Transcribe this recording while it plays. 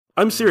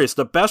I'm serious.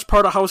 The best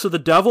part of House of the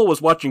Devil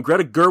was watching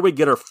Greta Gerwig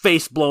get her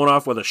face blown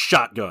off with a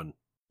shotgun.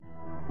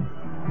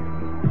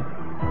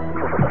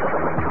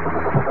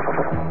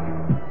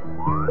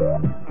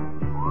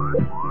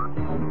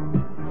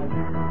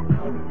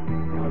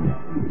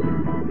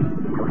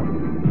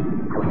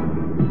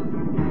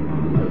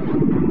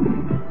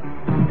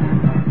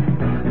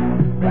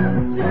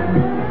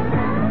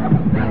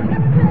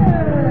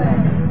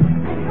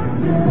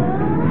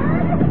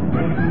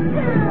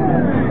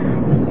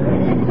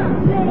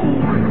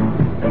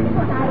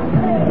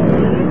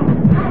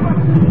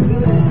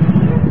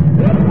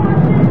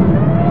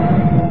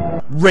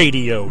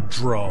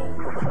 Radiodrome.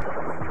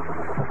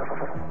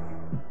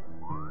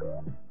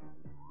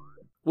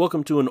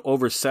 Welcome to an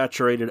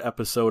oversaturated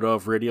episode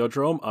of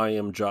Radiodrome. I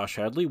am Josh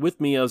Hadley. With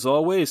me, as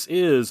always,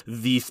 is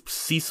the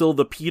Cecil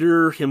the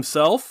Peter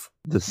himself.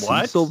 The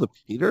Cecil the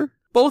Peter?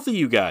 Both of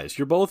you guys.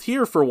 You're both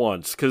here for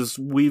once, because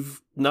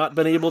we've not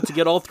been able to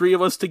get all three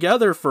of us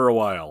together for a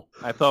while.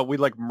 I thought we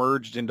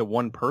merged into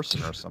one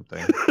person or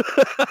something.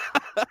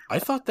 I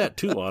thought that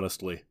too,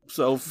 honestly.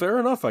 So fair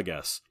enough, I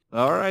guess.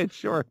 All right,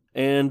 sure.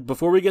 And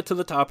before we get to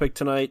the topic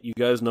tonight, you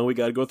guys know we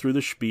got to go through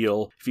the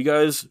spiel. If you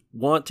guys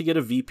want to get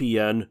a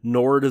VPN,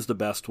 Nord is the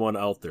best one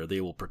out there.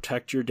 They will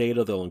protect your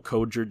data. They'll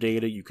encode your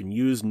data. You can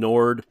use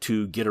Nord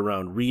to get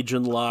around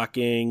region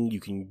locking. You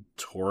can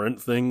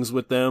torrent things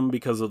with them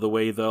because of the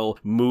way they'll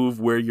move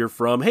where you're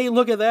from. Hey,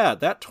 look at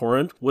that. That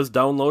torrent was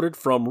downloaded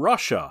from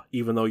Russia,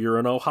 even though you're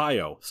in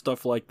Ohio.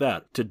 Stuff like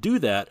that. To do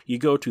that, you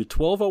go to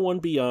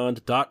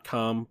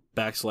 1201beyond.com/Drome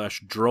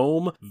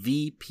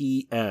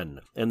VPN,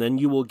 and then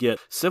you will get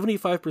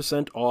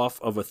 75%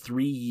 off of a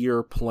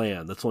 3-year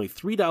plan. That's only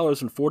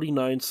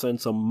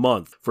 $3.49 a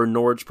month for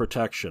Nord's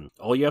protection.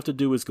 All you have to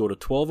do is go to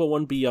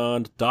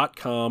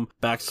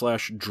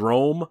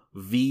 1201beyond.com/Drome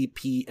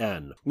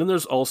VPN. Then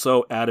there's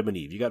also Adam and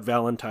Eve. You got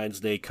Valentine's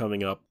Day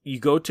coming up. You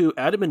go to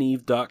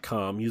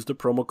adamandeve.com, use the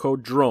promo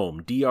code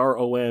DROME,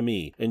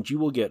 DROME, and you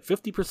will get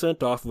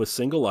 50% off of a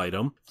single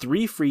item,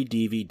 3 free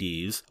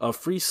DVDs, a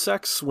free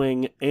sex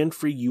swing, and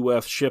free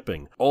US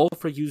shipping, all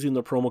for using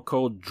the promo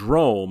code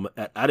DROME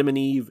at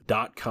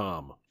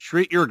adamandeve.com.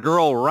 Treat your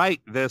girl right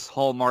this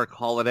Hallmark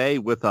holiday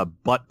with a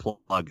butt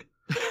plug.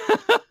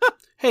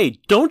 Hey,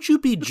 don't you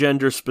be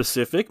gender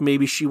specific.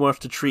 Maybe she wants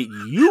to treat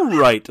you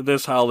right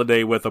this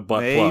holiday with a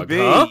butt plug,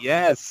 huh?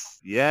 Yes,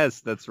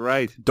 that's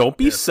right. Don't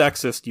be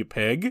sexist, you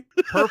pig.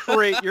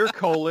 Perforate your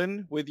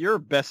colon with your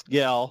best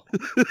gal.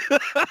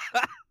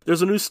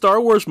 There's a new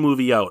Star Wars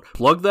movie out.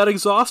 Plug that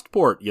exhaust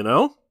port, you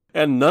know?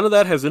 And none of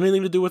that has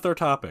anything to do with our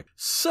topic.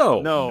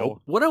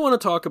 So, What I want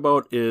to talk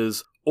about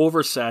is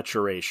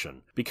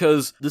oversaturation,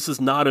 because this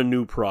is not a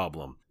new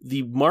problem.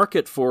 The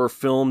market for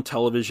film,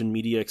 television,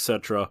 media,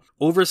 etc.,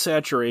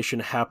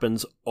 oversaturation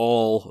happens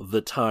all the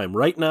time.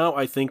 Right now,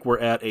 I think we're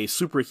at a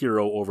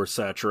superhero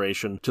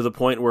oversaturation to the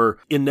point where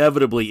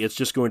inevitably it's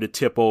just going to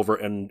tip over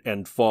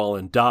and fall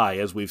and die,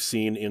 as we've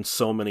seen in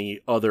so many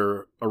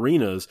other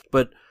arenas.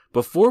 But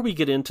before we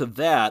get into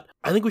that,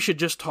 I think we should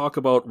just talk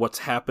about what's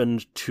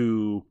happened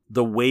to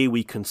the way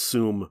we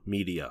consume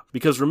media.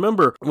 Because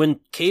remember, when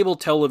cable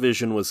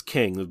television was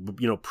king,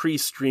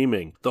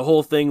 pre-streaming, the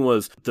whole thing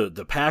was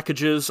the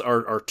packages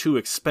are too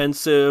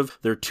expensive,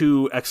 they're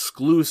too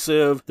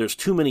exclusive, there's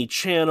too many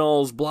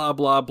channels, blah,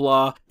 blah,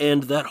 blah.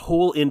 And that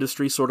whole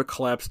industry sort of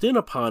collapsed in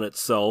upon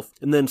itself.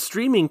 And then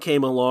streaming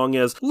came along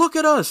as, look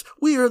at us,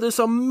 we are this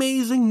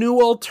amazing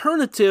new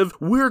alternative,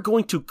 we're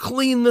going to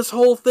clean this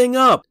whole thing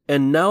up.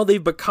 And now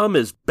they've become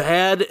as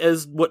bad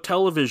as what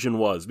television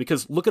was.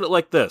 Because look at it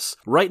like this.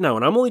 Right now,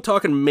 and I'm only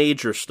talking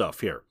major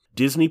stuff here.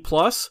 Disney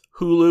Plus,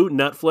 Hulu,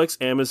 Netflix,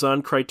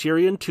 Amazon,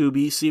 Criterion,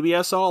 Tubi,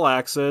 CBS All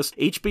Access,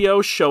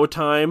 HBO,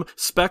 Showtime,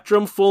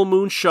 Spectrum, Full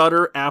Moon,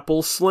 Shudder,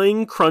 Apple,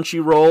 Sling,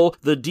 Crunchyroll,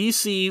 the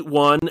DC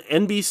one,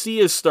 NBC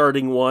is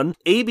starting one,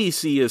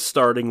 ABC is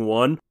starting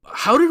one.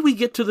 How did we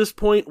get to this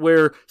point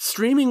where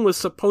streaming was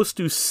supposed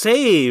to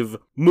save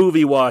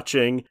movie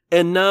watching,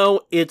 and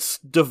now it's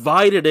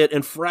divided it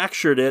and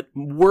fractured it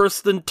worse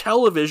than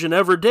television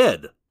ever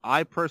did?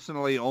 I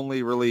personally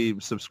only really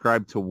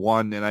subscribe to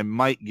one, and I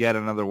might get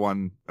another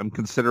one. I'm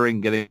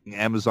considering getting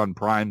Amazon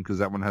Prime because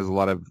that one has a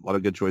lot of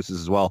good choices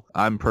as well.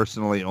 I'm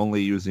personally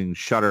only using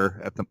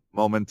Shudder at the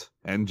moment,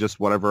 and just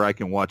whatever I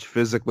can watch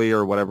physically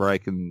or whatever I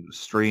can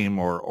stream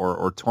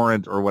or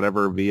torrent or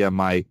whatever via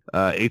my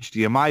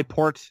HDMI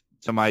port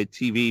to my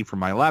TV from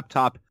my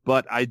laptop.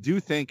 But I do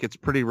think it's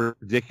pretty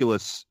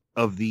ridiculous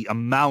of the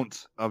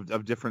amount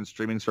of different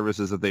streaming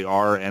services that they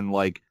are, and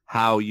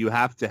how you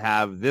have to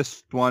have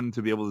this one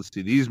to be able to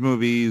see these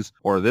movies,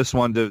 or this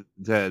one to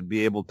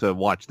be able to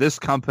watch this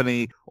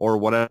company, or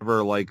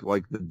whatever. Like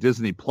the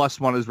Disney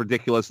Plus one is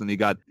ridiculous, and you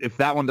got, if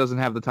that one doesn't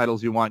have the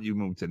titles you want, you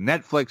move to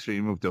Netflix, or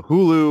you move to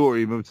Hulu, or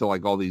you move to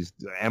all these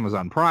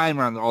Amazon Prime,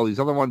 or all these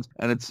other ones,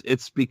 and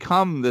it's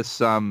become this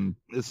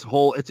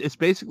whole, it's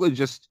basically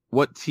just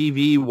what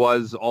TV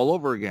was all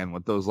over again,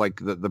 with those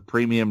the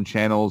premium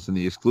channels and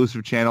the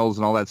exclusive channels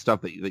and all that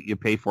stuff that you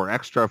pay for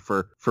extra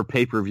for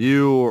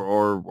pay-per-view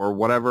or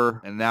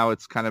whatever. And now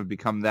it's kind of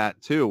become that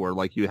too, where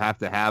you have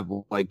to have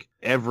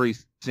every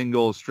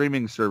single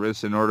streaming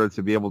service in order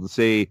to be able to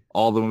see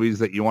all the movies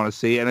that you want to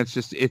see. And it's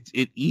just, it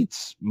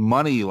eats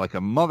money like a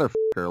motherfucker.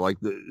 Like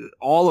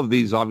all of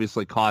these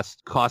obviously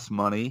cost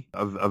money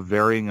of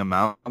varying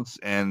amounts.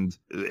 And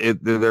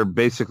they're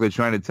basically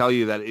trying to tell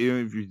you that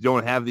even if you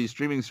don't have these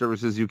streaming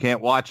services, you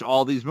can't watch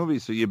all these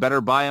movies. So you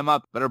better buy them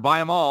up, better buy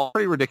them all.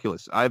 Pretty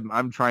ridiculous.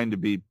 I'm trying to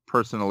be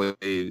personally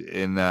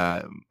in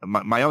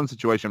my own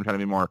situation. I'm trying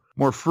to be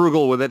more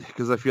frugal with it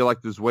because I feel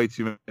like there's way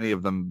too many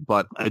of them,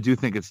 but I do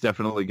think it's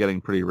definitely getting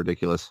pretty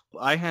ridiculous.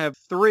 I have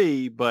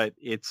 3, but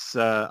it's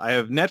I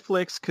have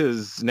Netflix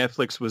because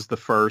Netflix was the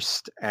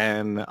first,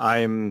 and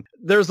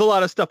there's a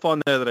lot of stuff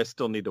on there that I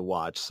still need to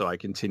watch, so I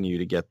continue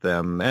to get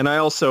them. And I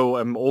also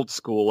am old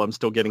school. I'm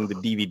still getting the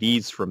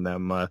DVDs from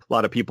them. A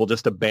lot of people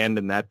just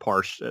abandon that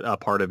part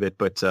of it,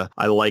 but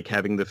I like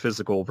having the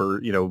physical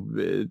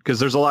because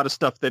there's a lot of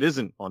stuff that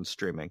isn't on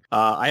streaming.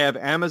 I have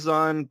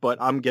Amazon, but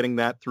I'm getting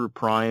that through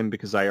Prime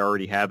because I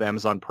already have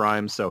Amazon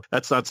Prime, so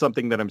that's not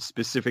something that I'm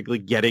specifically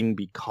getting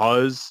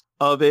because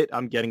of it.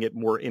 I'm getting it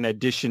more in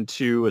addition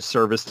to a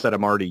service that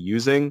I'm already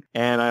using.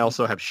 And I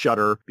also have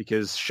Shudder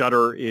because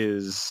Shudder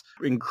is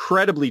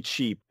incredibly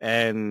cheap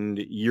and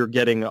you're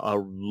getting a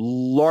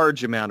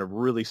large amount of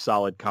really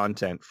solid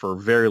content for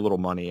very little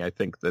money. I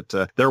think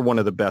that they're one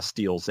of the best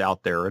deals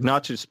out there, and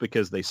not just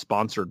because they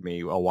sponsored me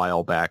a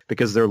while back,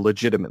 because they're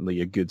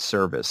legitimately a good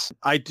service.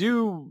 I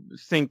do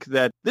think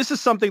that this is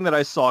something that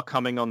I saw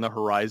coming on the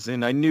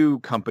horizon. I knew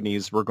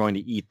companies were going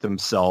to eat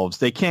themselves.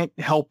 They can't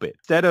help it.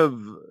 Instead of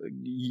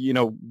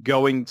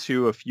going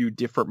to a few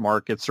different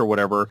markets or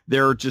whatever,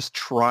 they're just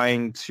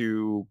trying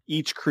to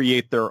each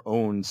create their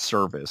own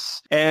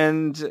service.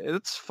 And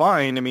it's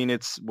fine. I mean,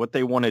 it's what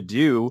they want to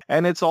do.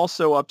 And it's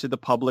also up to the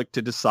public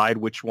to decide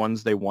which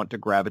ones they want to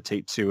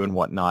gravitate to and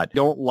whatnot. I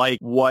don't like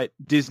what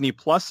Disney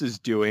Plus is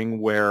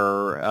doing,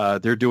 where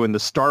they're doing the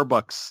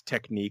Starbucks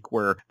technique,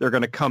 where they're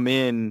going to come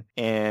in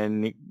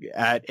and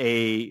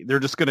they're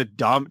just going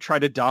to try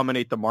to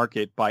dominate the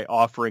market by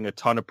offering a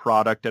ton of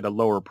product at a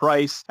lower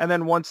price. And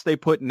then once they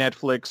put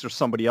Netflix or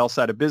somebody else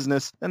out of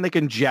business, then they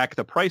can jack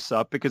the price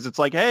up because it's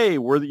like, hey,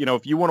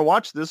 if you want to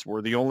watch this,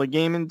 we're the only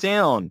game in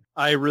town.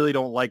 I really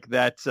don't like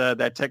that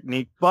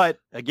technique, but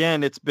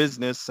again, it's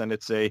business and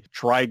it's a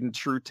tried and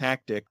true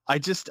tactic. I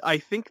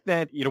think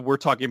that, we're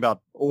talking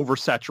about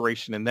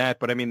oversaturation in that,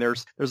 but I mean,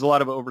 there's a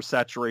lot of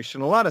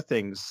oversaturation, a lot of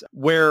things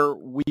where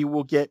we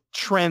will get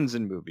trends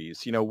in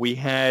movies. We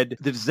had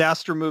the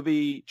disaster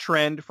movie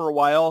trend for a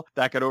while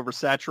that got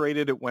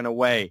oversaturated. It went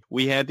away.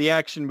 We had the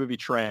action movie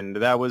trend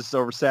that was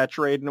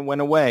oversaturated and it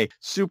went away.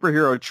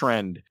 Superhero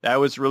trend that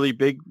was really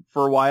big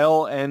for a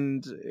while,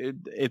 and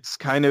it's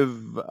kind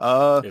of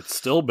it's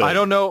still big. I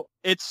don't know.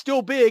 It's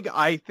still big.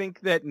 I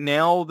think that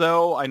now,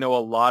 though, I know a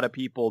lot of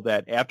people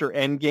that after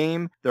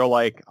Endgame, they're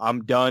like,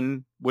 I'm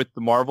done with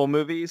the Marvel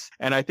movies.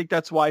 And I think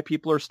that's why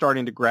people are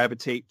starting to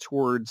gravitate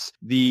towards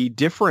the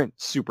different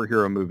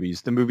superhero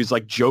movies, the movies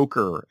like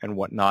Joker and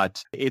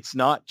whatnot. It's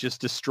not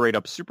just a straight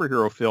up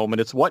superhero film,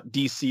 and it's what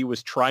DC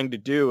was trying to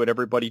do, and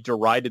everybody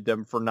derided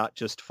them for not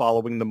just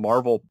following the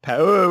Marvel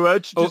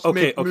let's just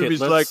make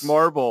movies like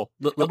Marvel.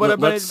 But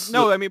that's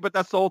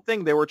the whole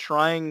thing. They were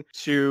trying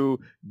to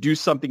do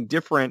something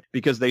different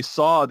because they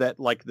saw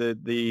that like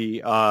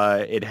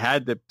it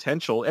had the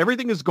potential.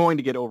 Everything is going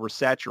to get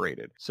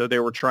oversaturated. So they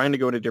were trying to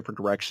go in a different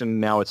direction.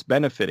 Now it's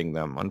benefiting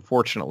them.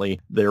 Unfortunately,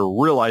 they're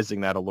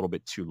realizing that a little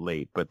bit too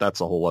late, but that's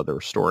a whole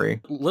other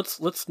story. Let's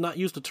not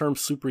use the term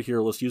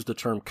superhero. Let's use the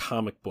term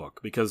comic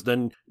book, because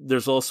then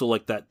there's also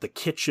like the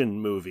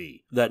Kitchen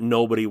movie that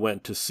nobody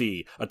went to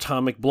see.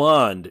 Atomic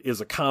Blonde is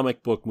a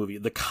comic book movie.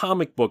 The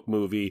comic book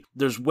movie,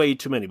 there's way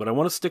too many, but I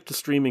want to stick to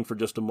streaming for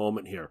just a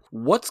moment here.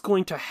 What's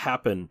going to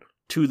happen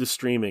to the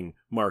streaming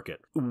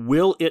market?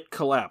 Will it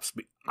collapse?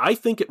 I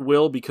think it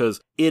will, because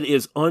it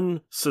is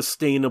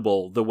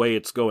unsustainable the way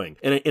it's going.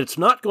 And it's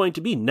not going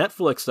to be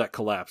Netflix that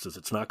collapses.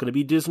 It's not going to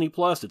be Disney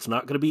Plus. It's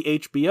not going to be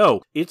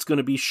HBO. It's going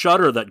to be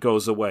Shudder that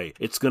goes away.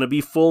 It's going to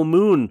be Full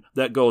Moon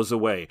that goes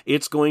away.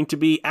 It's going to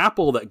be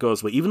Apple that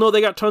goes away. Even though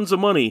they got tons of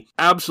money,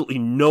 absolutely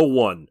no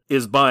one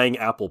is buying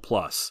Apple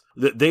Plus.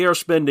 They are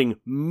spending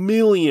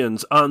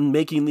millions on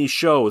making these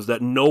shows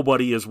that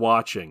nobody is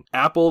watching.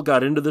 Apple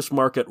got into this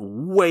market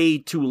way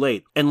too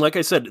late. And like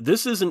I said,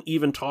 this isn't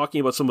even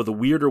talking about some of the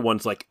weirder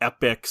ones like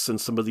Epix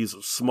and some of these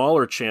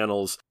smaller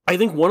channels. I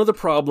think one of the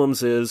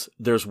problems is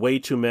there's way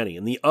too many.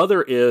 And the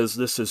other is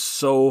this is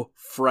so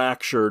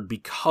fractured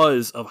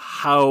because of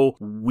how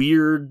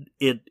weird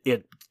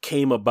it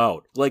came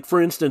about. Like,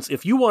 for instance,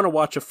 if you want to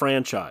watch a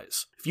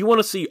franchise, if you want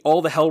to see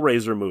all the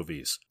Hellraiser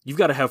movies, you've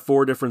got to have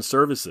 4 different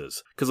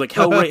services. Because like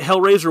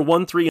Hellraiser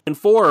 1, 3, and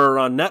 4 are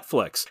on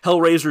Netflix.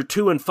 Hellraiser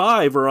 2 and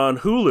 5 are on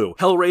Hulu.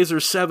 Hellraiser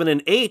 7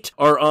 and 8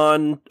 are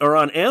on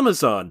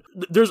Amazon.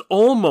 There's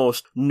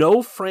almost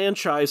no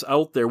franchise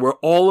out there where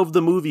all of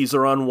the movies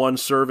are on one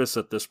service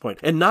at this point.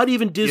 And not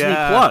even Disney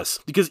Plus.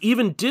 Because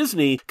even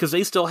Disney, because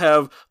they still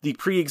have the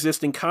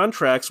pre-existing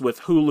contracts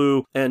with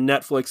Hulu and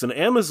Netflix and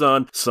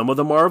Amazon, some of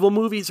the Marvel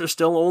movies are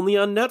still only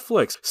on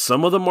Netflix.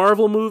 Some of the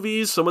Marvel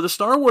movies some of the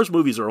Star Wars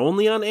movies are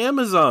only on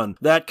Amazon,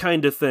 that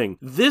kind of thing.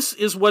 This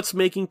is what's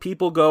making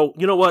people go,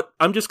 you know what,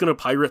 I'm just going to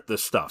pirate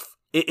this stuff.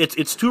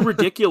 It's too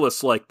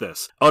ridiculous like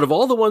this. Out of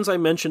all the ones I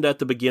mentioned at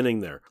the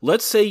beginning there,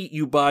 let's say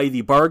you buy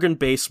the bargain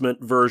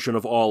basement version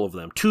of all of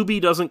them.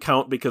 Tubi doesn't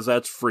count because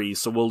that's free,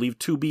 so we'll leave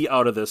Tubi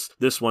out of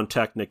this one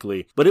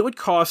technically. But it would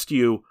cost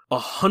you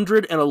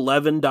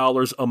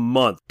 $111 a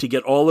month to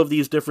get all of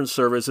these different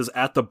services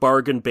at the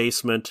bargain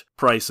basement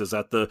prices,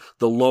 at the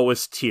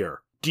lowest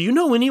tier. Do you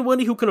know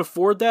anybody who can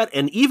afford that?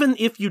 And even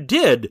if you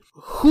did,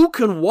 who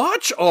can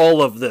watch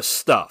all of this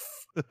stuff?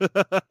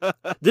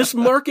 This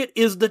market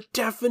is the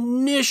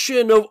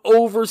definition of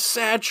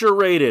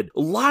oversaturated.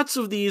 Lots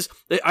of these,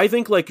 I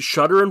think like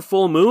Shudder and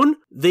Full Moon,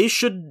 they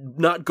should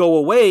not go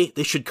away,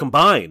 they should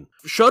combine.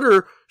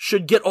 Shudder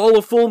should get all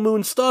of Full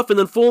Moon stuff, and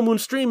then Full Moon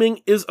streaming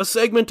is a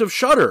segment of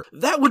Shudder.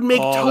 That would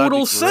make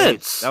total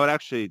sense.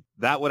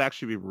 That would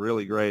actually be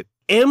really great.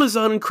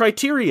 Amazon and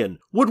Criterion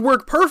would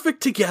work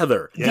perfect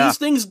together. Yeah. These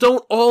things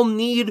don't all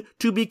need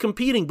to be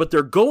competing, but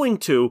they're going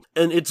to,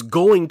 and it's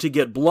going to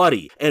get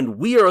bloody. And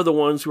we are the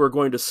ones who are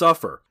going to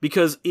suffer,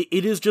 because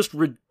it is just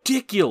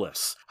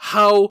ridiculous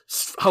how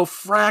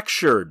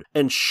fractured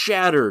and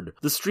shattered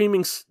the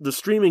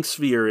streaming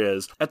sphere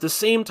is. At the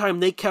same time,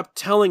 they kept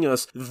telling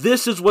us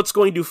this is what's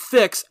going to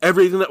fix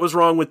everything that was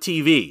wrong with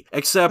TV,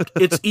 except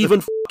it's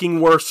even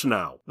fucking worse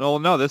now.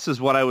 No, this is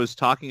what I was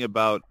talking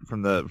about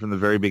from the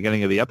very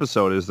beginning of the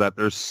episode, is that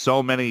there's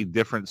so many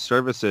different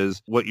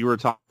services. What you were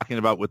talking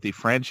about with the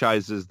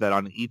franchises, that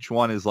on each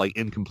one is like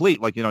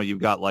incomplete. Like, you know, you've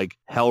got like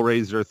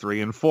Hellraiser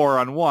 3 and 4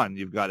 on one,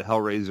 you've got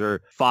Hellraiser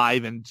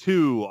 5 and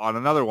 2 on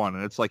another one,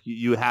 and it's like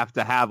you have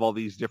to have all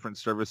these different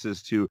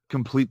services to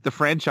complete the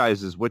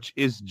franchises, which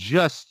is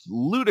just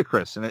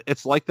ludicrous. And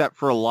it's like that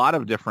for a lot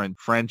of different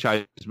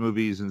franchise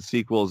movies and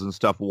sequels and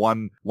stuff.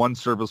 One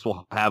service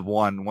will have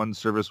one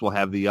service will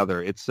have the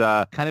other. It's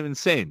kind of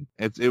insane.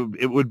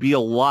 It would be a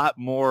lot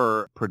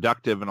more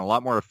productive and a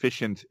lot more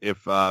efficient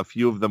if a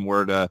few of them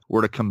were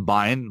to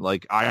combine.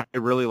 Like, I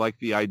really like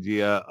the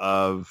idea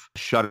of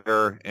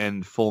Shudder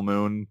and Full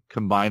Moon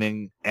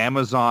combining.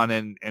 Amazon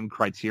and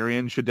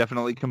Criterion should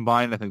definitely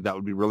combine. I think that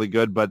would be really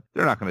good, but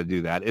they're not going to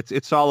do that.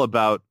 It's all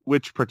about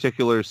which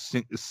particular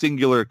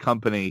singular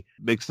company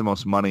makes the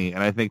most money.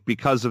 And I think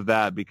because of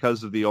that,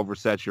 because of the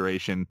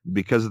oversaturation,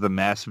 because of the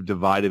massive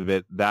divide of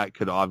it, that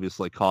could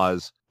obviously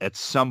cause, at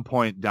some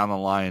point down the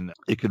line,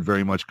 it could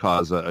very much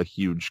cause a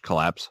huge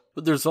collapse.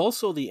 But there's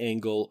also the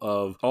angle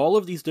of all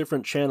of these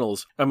different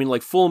channels. I mean,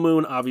 like Full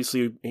Moon,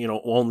 obviously, you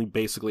know, only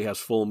basically has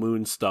Full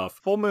Moon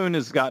stuff. Full Moon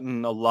has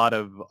gotten a lot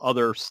of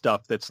other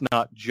stuff that's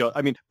not just,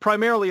 I mean,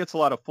 primarily it's a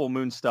lot of Full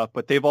Moon stuff,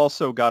 but they've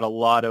also got a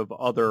lot of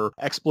other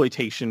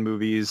exploitation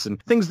movies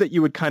and things that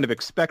you would kind of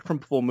expect from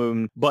Full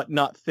Moon, but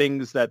not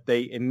things that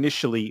they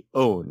initially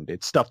owned.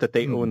 It's stuff that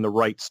they own the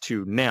rights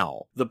to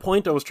now. The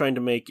point I was trying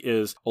to make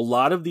is a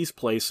lot of these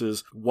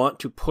places want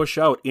to push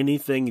out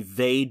anything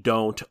they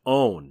don't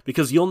own.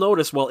 Because you'll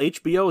notice, while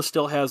HBO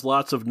still has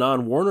lots of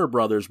non-Warner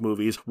Brothers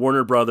movies,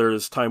 Warner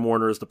Brothers, Time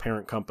Warner is the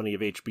parent company of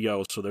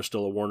HBO, so they're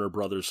still a Warner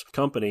Brothers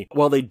company.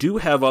 While they do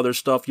have other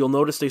stuff, you'll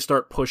notice they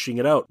start pushing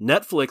it out.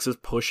 Netflix is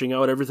pushing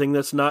out everything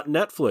that's not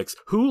Netflix.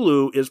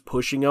 Hulu is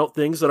pushing out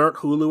things that aren't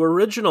Hulu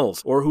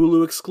originals or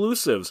Hulu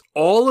exclusives.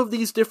 All of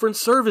these different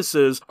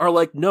services are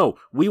like, no,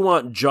 we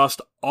want just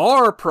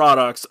our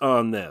products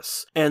on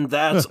this, and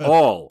that's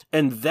all.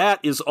 And that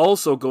is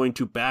also going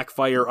to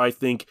backfire, I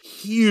think,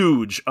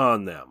 huge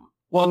on them.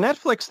 Well,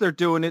 Netflix, they're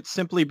doing it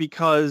simply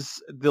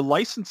because the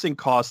licensing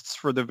costs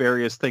for the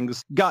various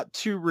things got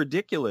too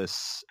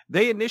ridiculous.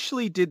 They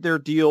initially did their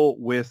deal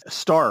with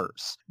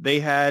Starz.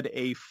 They had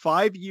a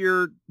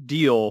 5-year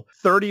deal,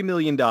 $30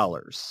 million.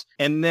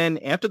 And then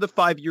after the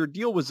 5-year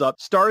deal was up,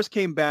 Starz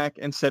came back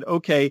and said,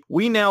 okay,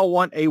 we now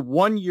want a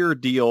 1-year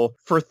deal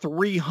for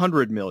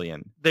 $300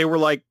 million. They were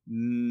like,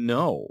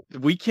 no,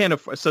 we can't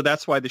afford. So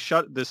that's why the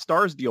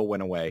Starz deal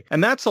went away.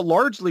 And that's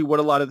largely what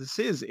a lot of this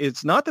is.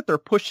 It's not that they're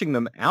pushing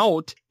them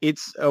out.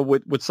 It's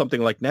with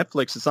something like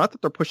Netflix. It's not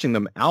that they're pushing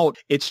them out.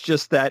 It's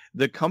just that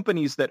the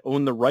companies that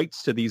own the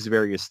rights to these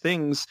various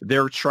things,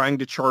 they're trying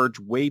to charge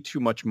way too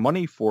much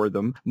money for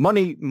them.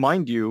 Money,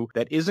 mind you,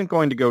 that isn't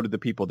going to go to the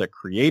people that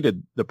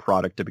created the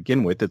product to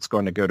begin with. It's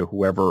going to go to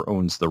whoever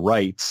owns the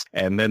rights.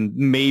 And then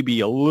maybe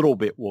a little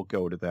bit will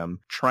go to them,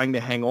 trying to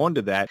hang on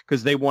to that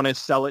because they want to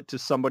sell it to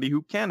somebody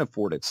who can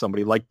afford it,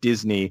 somebody like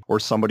Disney or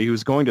somebody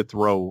who's going to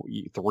throw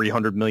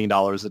 $300 million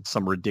at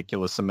some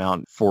ridiculous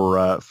amount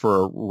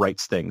for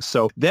rights things.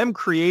 So them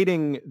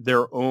creating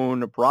their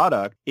own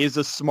product is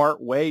a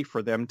smart way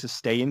for them to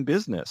stay in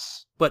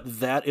business.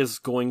 But that is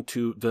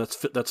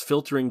that's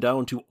filtering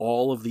down to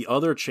all of the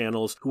other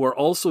channels who are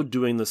also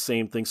doing the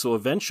same thing. So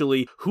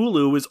eventually,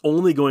 Hulu is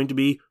only going to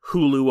be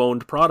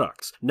Hulu-owned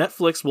products.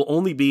 Netflix will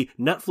only be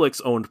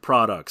Netflix-owned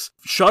products.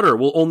 Shudder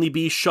will only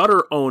be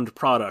Shudder-owned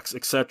products,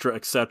 etc.,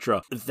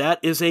 etc. That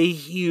is a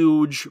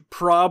huge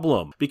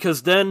problem,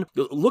 because then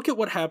look at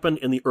what happened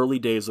in the early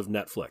days of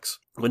Netflix.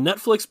 When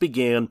Netflix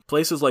began,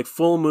 places like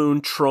Full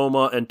Moon,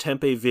 Troma, and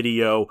Tempe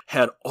Video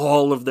had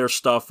all of their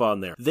stuff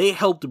on there. They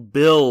helped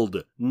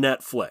build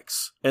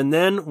Netflix. And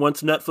then,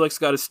 once Netflix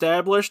got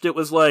established, it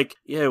was like,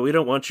 yeah, we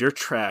don't want your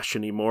trash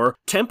anymore.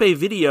 Tempe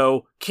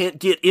Video can't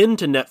get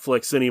into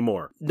Netflix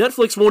anymore.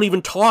 Netflix won't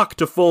even talk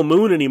to Full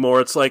Moon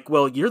anymore. It's like,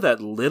 well, you're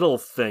that little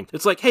thing.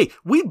 It's like, hey,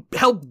 we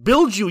helped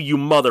build you, you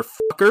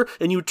motherfucker,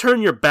 and you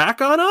turn your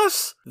back on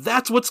us?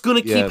 That's what's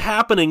going to keep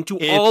happening to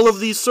all of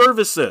these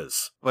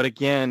services. But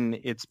again,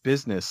 it's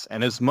business.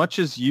 And as much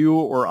as you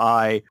or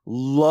I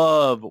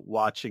love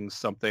watching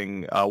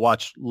something,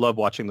 love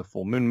watching the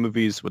Full Moon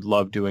movies, would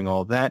love doing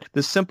all that,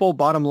 the simple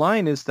bottom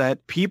line is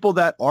that people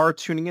that are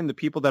tuning in, the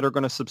people that are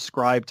going to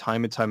subscribe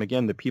time and time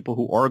again, the people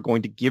who are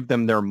going to give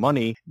them their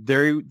money,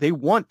 they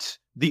want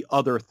the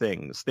other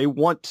things. They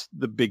want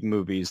the big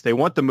movies. They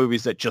want the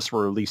movies that just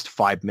were released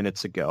 5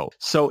 minutes ago.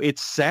 So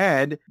it's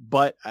sad,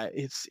 but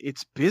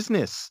it's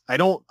business. I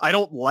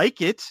don't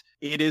like it.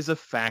 It is a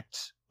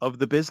fact of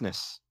the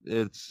business.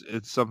 It's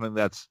something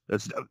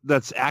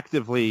that's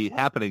actively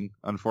happening.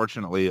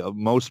 Unfortunately,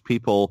 most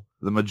people,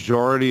 the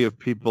majority of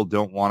people,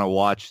 don't want to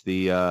watch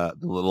the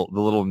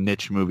little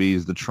niche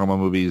movies, the Troma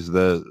movies,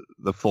 the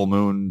Full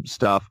Moon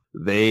stuff.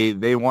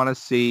 They want to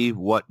see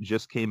what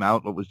just came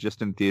out, what was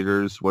just in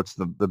theaters, what's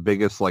the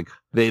biggest, like,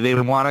 they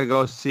want to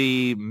go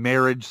see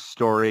Marriage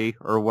Story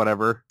or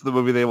whatever, the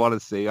movie they want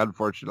to see.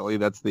 Unfortunately,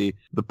 that's the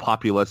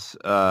populace,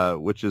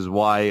 which is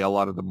why a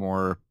lot of the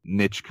more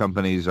niche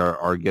companies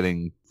are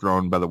getting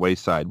thrown by the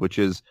wayside, which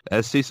is,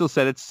 as Cecil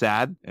said, it's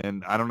sad,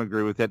 and I don't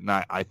agree with it, and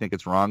I think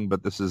it's wrong,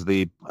 but this is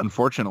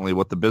unfortunately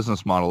what the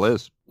business model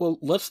is. Well,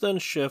 let's then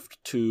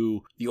shift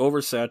to the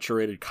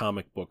oversaturated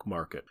comic book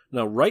market.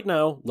 Now, right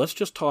now, let's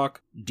just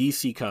talk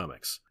DC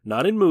Comics.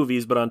 Not in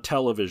movies, but on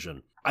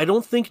television. I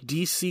don't think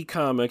DC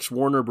Comics,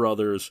 Warner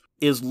Brothers,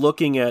 is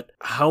looking at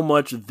how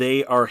much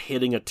they are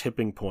hitting a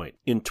tipping point.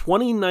 In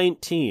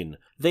 2019,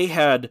 they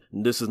had,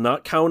 this is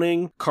not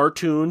counting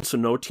cartoons, so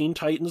no Teen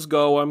Titans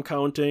Go I'm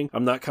counting.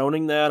 I'm not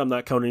counting that. I'm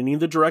not counting any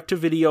of the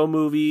direct-to-video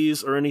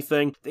movies or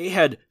anything. They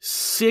had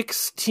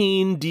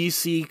 16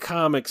 DC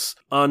Comics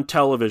on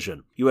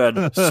television. You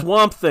had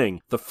Swamp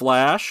Thing, The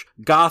Flash,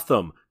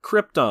 Gotham,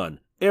 Krypton,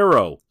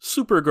 Arrow,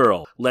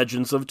 Supergirl,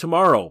 Legends of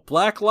Tomorrow,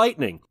 Black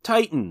Lightning,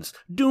 Titans,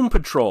 Doom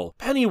Patrol,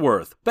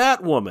 Pennyworth,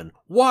 Batwoman,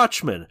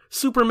 Watchmen,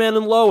 Superman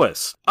and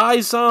Lois,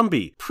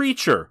 iZombie,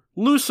 Preacher,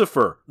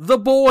 Lucifer, The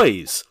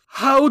Boys.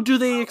 How do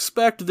they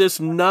expect this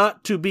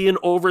not to be an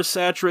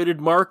oversaturated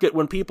market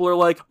when people are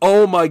like,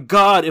 oh my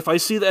god, if I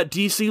see that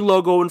DC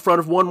logo in front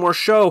of one more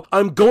show,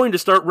 I'm going to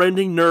start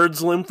renting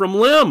Nerds limb from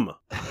limb?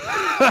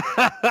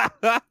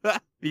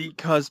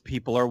 Because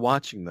people are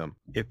watching them.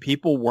 If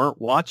people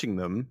weren't watching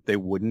them, they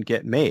wouldn't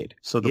get made.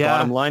 So the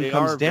bottom line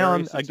comes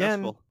down,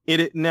 again,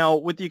 now,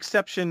 with the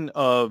exception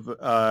of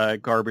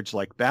garbage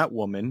like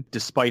Batwoman,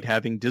 despite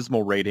having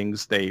dismal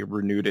ratings, they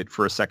renewed it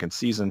for a second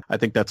season. I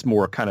think that's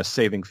more kind of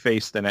saving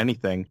face than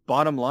anything.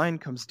 Bottom line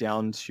comes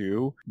down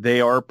to they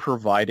are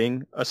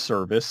providing a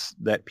service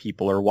that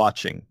people are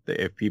watching.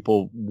 If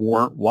people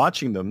weren't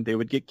watching them, they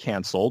would get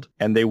canceled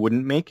and they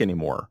wouldn't make any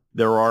more.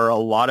 There are a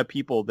lot of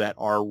people that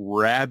are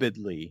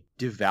rabidly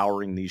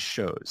devouring these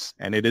shows,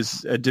 and it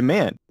is a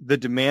demand. The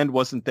demand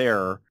wasn't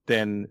there,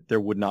 then there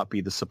would not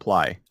be the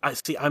supply.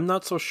 I'm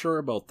not so sure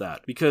about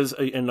that, because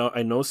I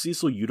know,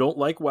 Cecil, you don't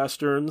like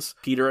Westerns.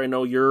 Peter, I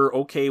know you're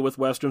okay with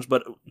Westerns,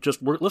 but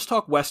let's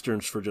talk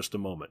Westerns for just a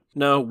moment.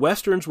 Now,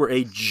 Westerns were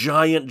a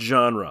giant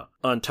genre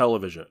on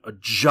television, a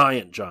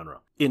giant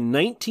genre. In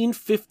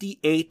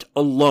 1958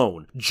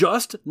 alone,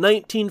 just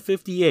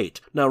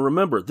 1958. Now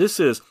remember,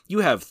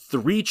 you have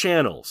 3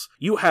 channels.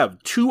 You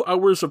have 2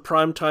 hours of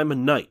primetime a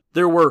night.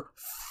 There were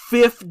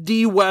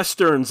 50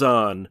 Westerns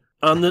on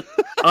the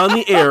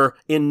air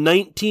in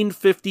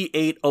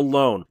 1958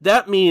 alone.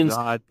 That means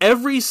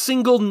every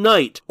single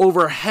night,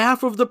 over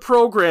half of the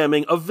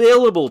programming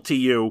available to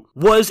you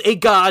was a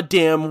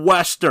goddamn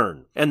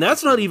Western. And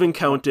that's not even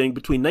counting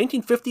between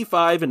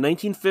 1955 and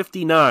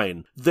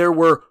 1959. There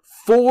were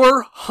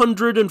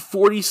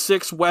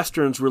 446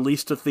 Westerns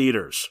released to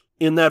theaters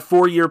in that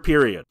 4-year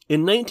period.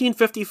 In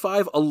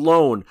 1955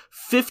 alone,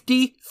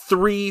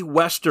 53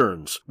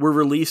 Westerns were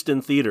released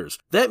in theaters.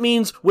 That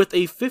means with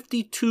a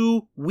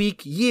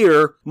 52-week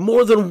year,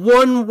 more than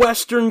 1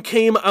 Western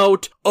came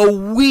out a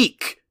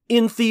week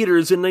in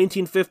theaters in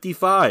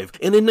 1955.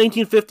 And in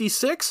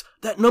 1956,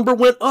 that number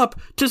went up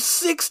to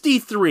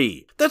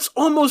 63. That's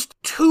almost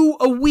 2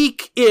 a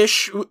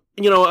week-ish.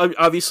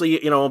 obviously,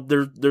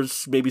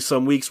 there's maybe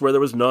some weeks where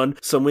there was none,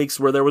 some weeks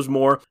where there was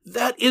more.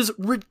 That is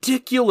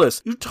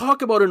ridiculous. You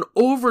talk about an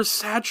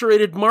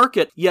oversaturated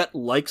market, yet,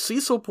 like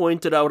Cecil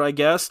pointed out, I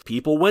guess,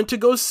 people went to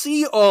go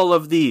see all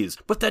of these.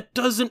 But that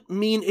doesn't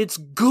mean it's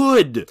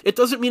good. It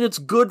doesn't mean it's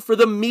good for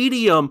the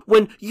medium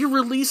when you're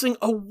releasing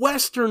a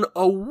Western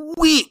a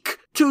week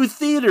to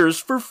theaters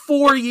for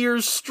 4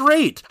 years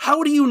straight.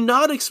 How do you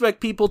not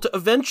expect people to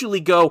eventually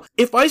go,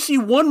 if I see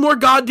one more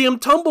goddamn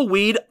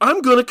tumbleweed,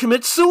 I'm gonna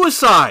commit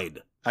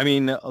suicide? I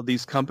mean,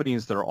 these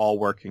companies, they're all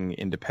working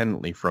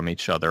independently from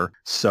each other.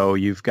 So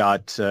you've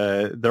got,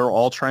 they're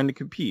all trying to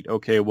compete.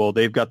 Okay, well,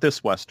 they've got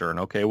this Western.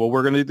 Okay, well,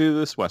 we're going to do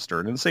this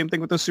Western. And the same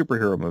thing with the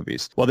superhero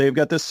movies. Well, they've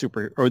got this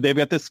they've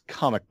got this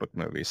comic book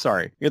movie.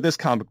 Sorry, you got this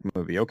comic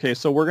movie. Okay,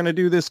 so we're going to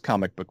do this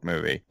comic book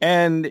movie.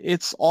 And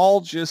it's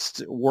all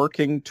just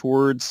working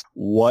towards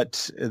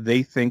what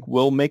they think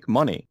will make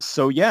money.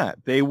 So yeah,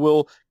 they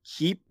will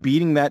keep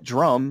beating that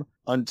drum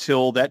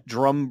until that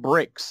drum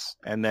breaks,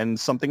 and then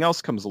something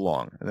else comes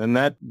along, and then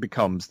that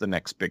becomes the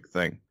next big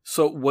thing.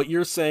 So what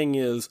you're saying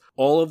is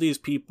all of these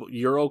people,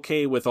 you're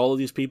okay with all of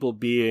these people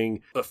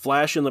being a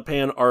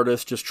flash-in-the-pan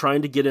artist just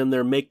trying to get in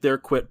there, make their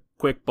quick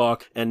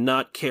buck, and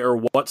not care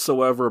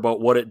whatsoever about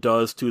what it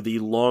does to the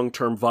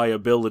long-term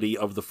viability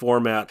of the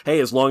format. Hey,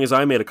 as long as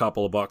I made a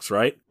couple of bucks,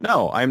 right?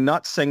 No, I'm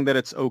not saying that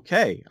it's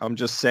okay. I'm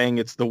just saying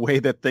it's the way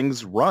that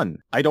things run.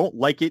 I don't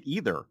like it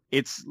either.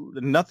 It's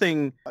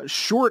nothing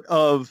short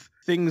of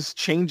things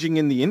changing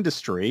in the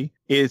industry.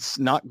 It's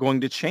not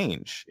going to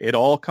change. It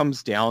all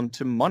comes down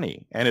to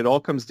money, and it all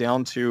comes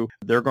down to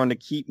they're going to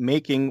keep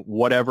making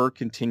whatever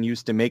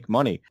continues to make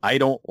money. I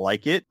don't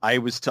like it. I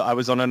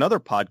was on another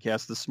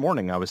podcast this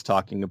morning. I was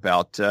talking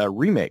about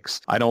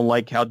remakes. I don't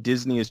like how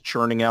Disney is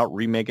churning out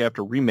remake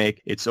after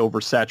remake. It's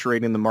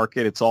oversaturating the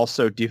market. It's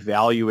also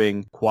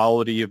devaluing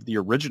quality of the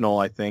original,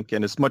 I think.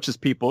 And as much as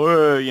people,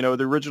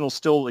 the original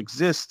still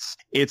exists,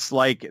 it's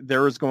like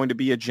there is going to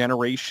be a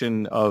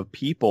generation of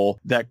people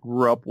that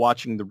grew up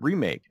watching the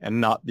remake and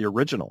not the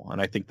original.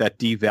 And I think that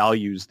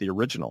devalues the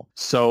original.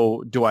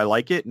 So do I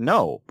like it?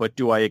 No. But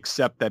do I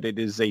accept that it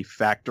is a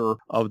factor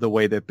of the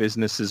way that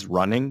business is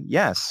running?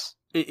 Yes.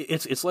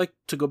 It's like,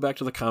 to go back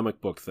to the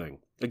comic book thing.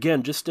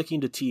 Again, just sticking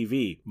to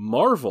TV.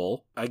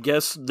 Marvel, I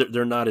guess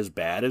they're not as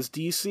bad as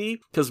DC,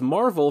 because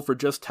Marvel, for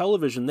just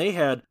television, they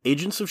had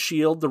Agents of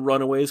S.H.I.E.L.D., The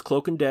Runaways,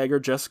 Cloak and Dagger,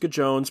 Jessica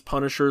Jones,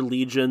 Punisher,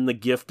 Legion, The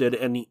Gifted,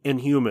 and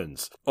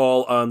Inhumans,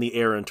 all on the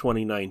air in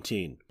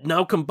 2019.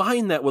 Now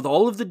combine that with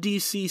all of the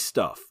DC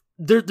stuff.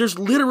 There's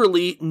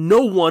literally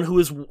no one who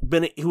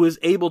is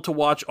able to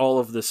watch all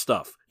of this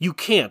stuff. You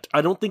can't.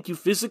 I don't think you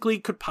physically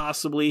could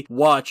possibly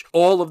watch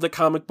all of the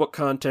comic book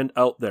content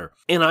out there.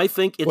 And I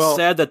think it's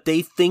sad that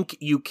they think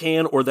you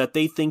can, or that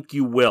they think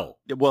you will.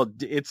 Well,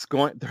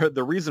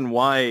 the reason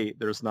why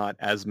there's not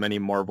as many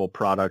Marvel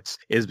products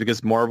is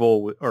because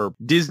Marvel or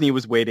Disney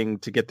was waiting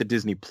to get the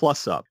Disney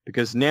Plus up,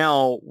 because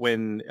now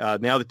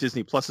that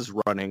Disney Plus is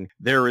running,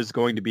 there is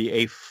going to be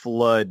a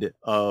flood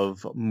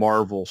of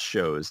Marvel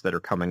shows that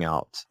are coming out.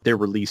 They're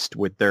released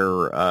with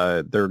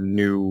their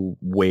new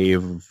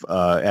wave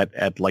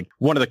at like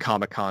one of the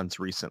Comic-Cons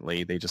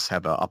recently. They just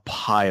have a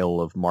pile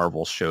of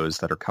Marvel shows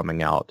that are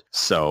coming out.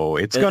 So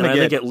it's going to get... I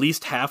think at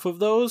least half of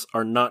those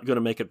are not going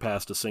to make it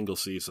past a single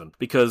season,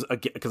 because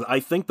I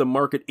think the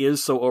market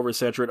is so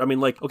oversaturated. I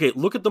mean, like, okay,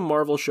 look at the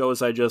Marvel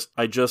shows I just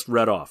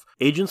read off.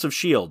 Agents of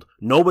S.H.I.E.L.D.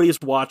 Nobody's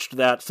watched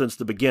that since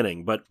the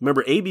beginning, but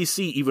remember,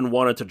 ABC even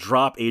wanted to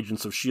drop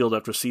Agents of S.H.I.E.L.D.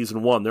 after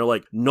season 1. They're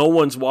like, no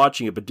one's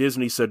watching it, but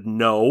Disney said,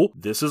 no,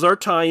 this is our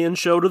tie-in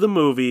show to the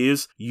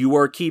movies. You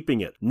are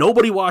keeping it.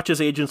 Nobody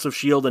watches Agents of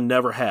S.H.I.E.L.D. and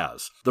never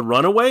has. The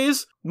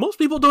Runaways? Most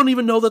people don't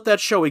even know that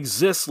show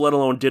exists, let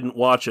alone didn't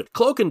watch it.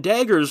 Cloak and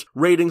Dagger's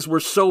ratings were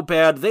so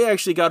bad, they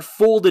actually got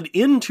folded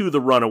into The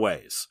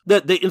Runaways.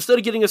 That they, instead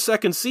of getting a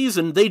second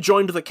season, they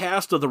joined the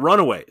cast of The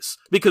Runaways,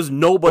 because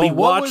nobody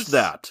watched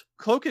that.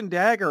 Cloak and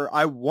Dagger,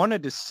 I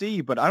wanted to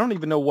see, but I don't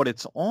even know what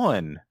it's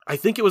on. I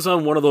think it was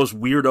on one of those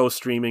weirdo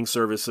streaming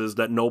services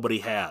that nobody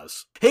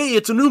has. Hey,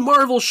 it's a new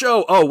Marvel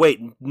show! Oh,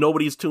 wait,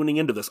 nobody's tuning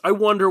into this. I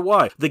wonder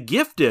why. The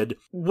Gifted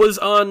was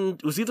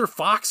either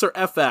Fox or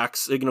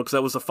FX, because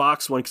that was a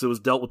Fox one, because it was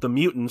dealt with the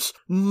mutants.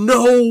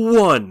 No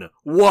one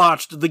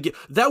watched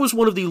that was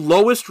one of the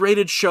lowest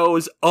rated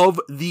shows of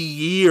the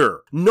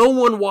year. No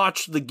one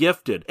watched The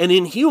Gifted. And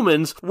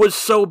Inhumans was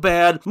so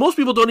bad, most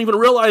people don't even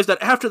realize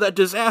that after that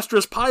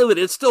disastrous pilot,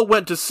 it still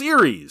went to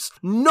series.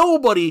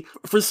 Nobody,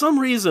 for some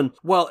reason,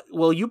 well,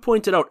 you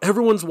pointed out,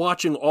 everyone's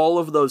watching all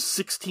of those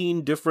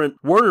 16 different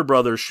Warner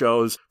Brothers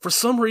shows. For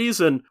some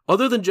reason,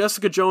 other than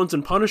Jessica Jones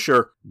and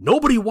Punisher,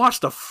 nobody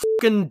watched a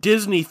fucking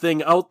Disney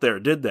thing out there,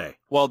 did they?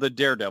 Well, the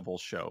Daredevil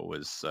show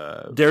was...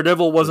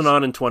 Daredevil wasn't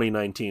on in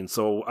 2019,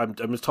 so I'm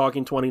just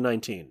talking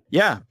 2019.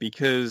 Yeah,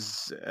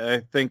 because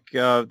I think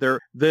the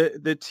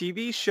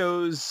TV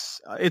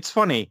shows... it's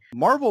funny.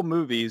 Marvel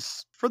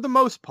movies, for the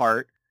most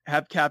part,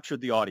 have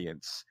captured the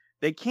audience.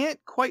 they can't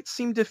quite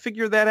seem to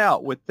figure that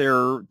out with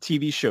their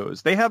TV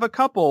shows. They have a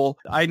couple.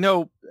 I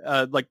know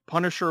like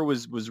Punisher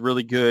was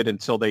really good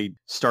until they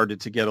started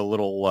to get a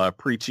little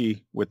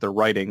preachy with their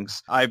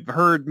writings. I've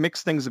heard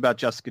mixed things about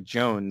Jessica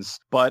Jones,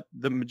 but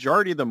the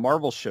majority of the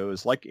Marvel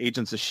shows, like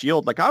Agents of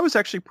S.H.I.E.L.D., like I was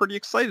actually pretty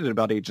excited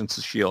about Agents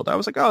of S.H.I.E.L.D. I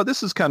was like, oh,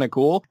 this is kind of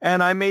cool.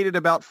 And I made it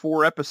about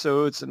 4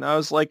 episodes and I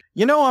was like,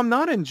 I'm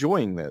not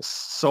enjoying this.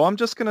 So I'm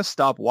just going to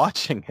stop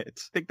watching it.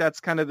 I think that's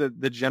kind of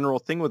the general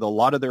thing with a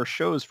lot of their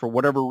shows. For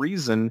whatever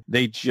reason,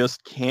 they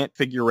just can't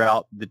figure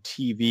out the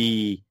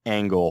TV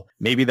angle.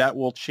 Maybe that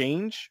will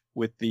change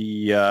with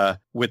the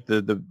with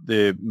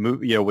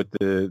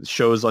the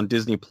shows on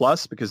Disney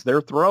Plus, because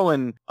they're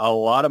throwing a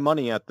lot of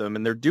money at them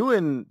and they're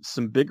doing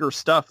some bigger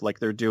stuff, like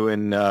they're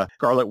doing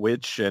Scarlet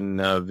Witch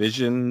and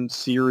Vision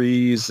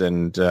series,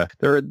 and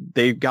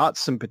they've got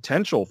some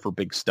potential for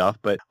big stuff,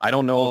 but I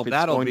don't know if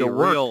it's going to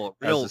work.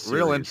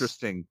 Real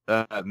interesting.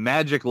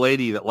 Magic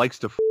lady that likes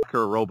to fuck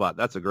her robot.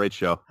 That's a great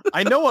show.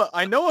 I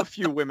know a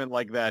few women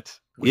like that.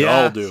 We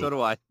all do. So do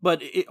I.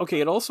 But,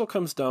 it also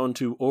comes down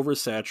to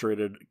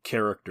oversaturated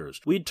characters.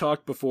 We'd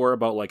talked before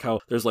about like how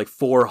there's like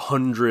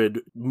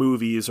 400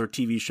 movies or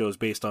TV shows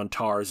based on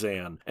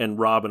Tarzan and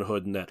Robin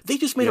Hood and that. They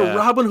just made a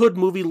Robin Hood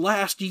movie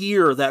last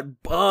year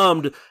that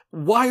bombed.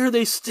 Why are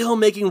they still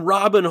making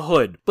Robin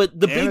Hood? But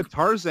a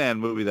Tarzan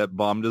movie that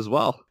bombed as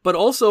well. But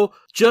also,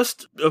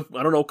 just,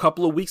 a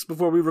couple of weeks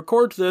before we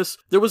record this,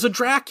 there was a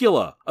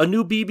Dracula, a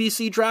new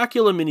BBC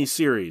Dracula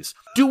miniseries.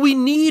 Do we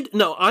need...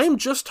 No, I'm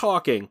just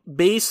talking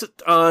based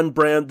on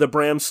the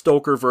Bram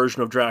Stoker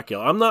version of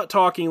Dracula. I'm not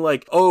talking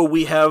like,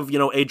 we have,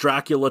 a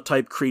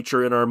Dracula-type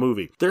creature in our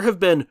movie. There have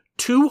been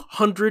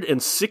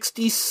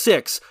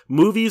 266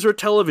 movies or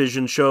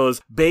television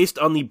shows based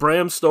on the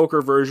Bram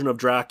Stoker version of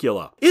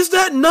Dracula. Is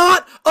that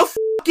not a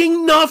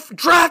fucking enough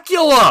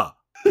Dracula?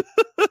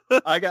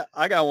 I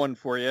got one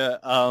for you.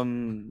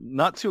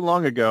 Not too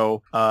long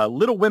ago,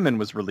 Little Women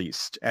was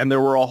released, and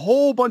there were a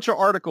whole bunch of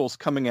articles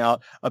coming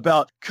out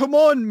about, come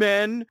on,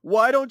 men,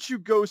 why don't you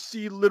go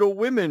see Little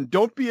Women?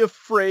 Don't be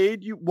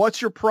afraid. What's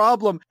your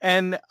problem?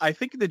 And I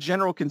think the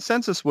general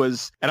consensus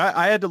was, and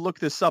I had to look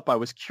this up, I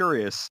was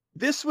curious,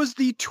 this was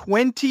the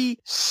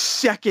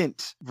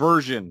 22nd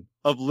version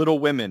of Little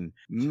Women.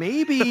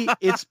 Maybe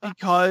it's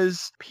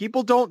because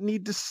people don't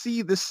need to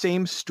see the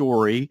same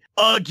story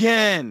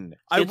again.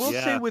 I will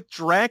say with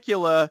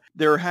Dracula,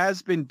 there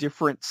has been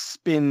different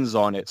spins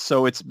on it.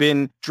 So it's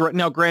been,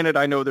 now granted,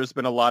 I know there's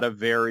been a lot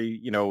of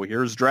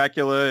here's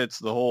Dracula, it's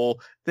the whole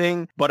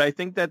thing, but I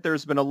think that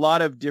there's been a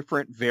lot of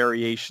different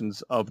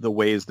variations of the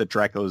ways that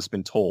Dracula has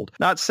been told.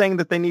 Not saying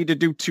that they need to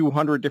do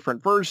 200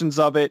 different versions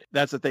of it,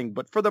 that's the thing,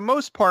 but for the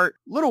most part,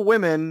 Little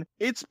Women,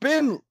 it's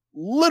been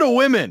Little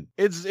Women.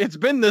 It's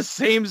been the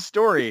same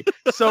story.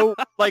 So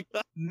like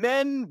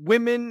men,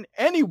 women,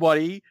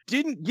 anybody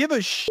didn't give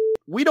a shit.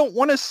 We don't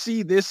want to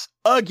see this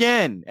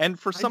again. And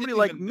for somebody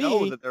like me,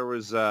 know that there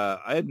was I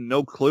had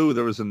no clue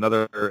there was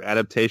another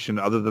adaptation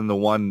other than the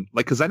one,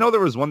 like, because I know there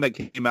was one that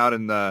came out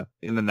in the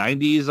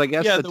 90s, I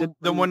guess. Yeah,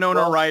 the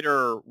Winona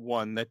Ryder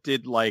one that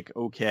did like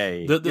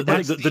okay.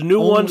 The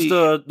new one's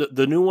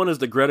the new one is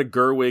the Greta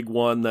Gerwig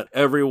one that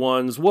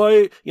everyone's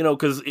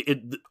because it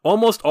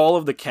almost all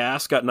of the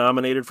cast got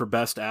nominated for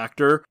Best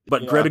Actor,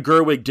 but Greta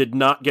Gerwig did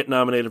not get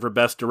nominated for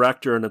Best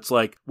Director, and it's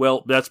like,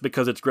 well, that's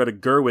because it's Greta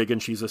Gerwig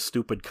and she's a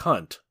stupid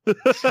cunt.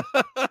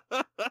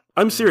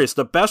 I'm serious.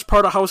 The best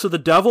part of House of the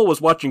Devil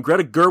was watching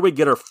Greta Gerwig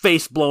get her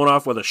face blown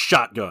off with a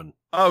shotgun.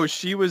 Oh,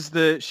 she was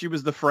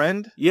the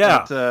friend?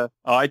 Yeah.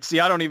 I'd see.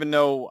 I don't even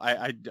know.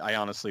 I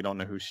honestly don't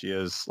know who she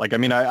is. Like, I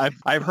mean,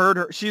 I've heard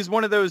her. She's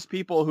one of those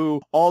people who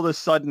all of a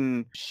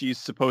sudden she's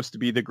supposed to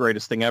be the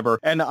greatest thing ever.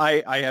 And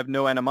I have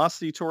no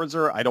animosity towards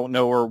her. I don't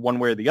know her one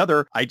way or the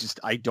other. I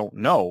don't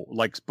know.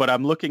 Like, but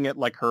I'm looking at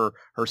like her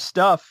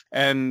stuff,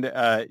 and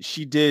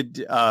she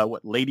did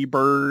Lady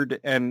Bird,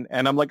 and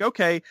I'm like,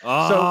 okay.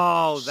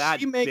 Oh, so that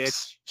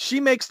bitch. She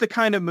makes the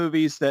kind of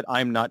movies that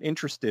I'm not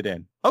interested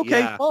in.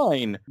 Okay,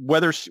 fine.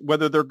 Whether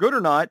they're good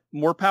or not,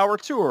 more power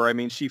to her. I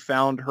mean, she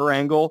found her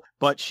angle,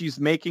 but she's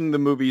making the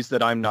movies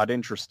that I'm not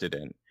interested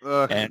in.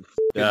 And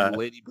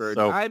Lady Bird.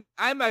 So,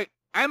 I'm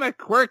a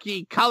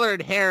quirky,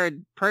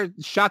 colored-haired person.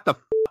 Shut the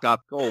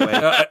up. Go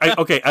away.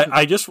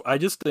 I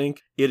just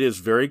think it is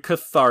very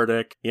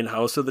cathartic in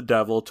House of the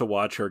Devil to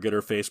watch her get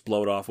her face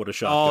blown off with a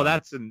shotgun.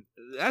 Oh,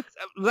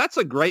 that's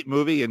a great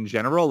movie in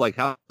general. Like,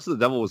 House of the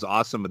Devil was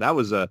awesome, but that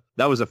was a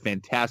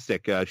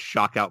fantastic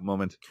shock out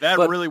moment. That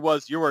really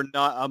was. You were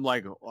not. I'm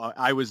like,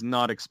 I was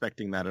not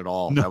expecting that at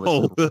all. No. That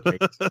was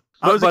great.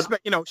 I was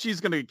expecting,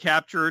 she's going to get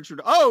captured.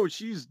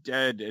 She's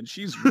dead, and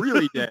she's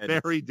really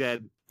dead. Very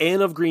dead.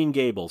 Anne of Green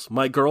Gables.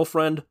 My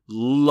girlfriend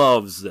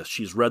loves this.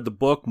 She's read the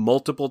book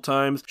multiple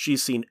times.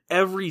 She's seen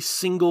every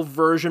single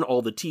version,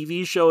 all the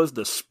TV shows,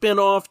 the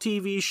spin-off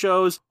TV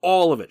shows,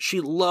 all of it.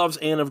 She loves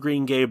Anne of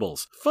Green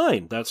Gables.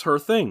 Fine, that's her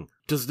thing.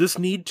 Does this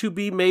need to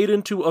be made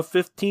into a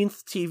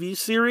 15th TV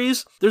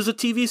series? There's a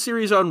TV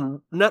series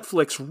on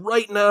Netflix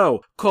right now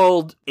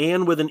called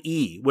Anne with an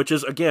E, which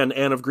is, again,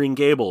 Anne of Green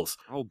Gables.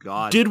 Oh,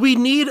 God. Did we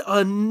need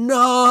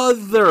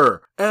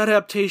another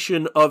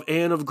adaptation of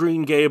Anne of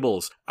Green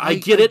Gables? I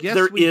get it,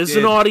 there is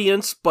an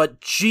audience,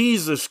 but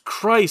Jesus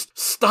Christ,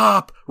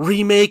 stop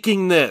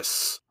remaking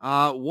this.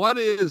 What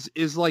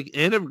is like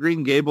Anne of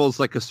Green Gables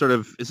like a sort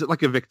of, is it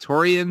like a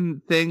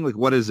Victorian thing? Like,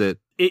 what is it?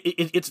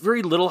 It's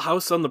very Little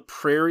House on the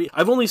Prairie.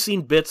 I've only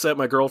seen bits at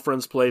my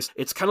girlfriend's place.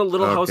 It's kind of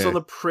Little House on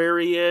the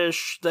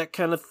Prairie-ish, that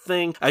kind of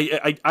thing.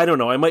 I don't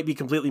know. I might be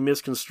completely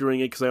misconstruing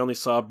it because I only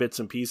saw bits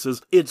and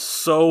pieces. It's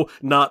so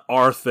not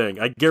our thing.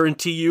 I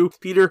guarantee you,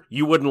 Peter,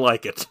 you wouldn't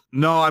like it.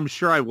 No, I'm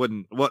sure I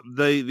wouldn't. What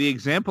the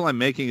example I'm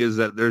making is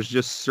that there's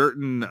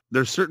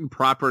certain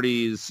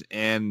properties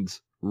and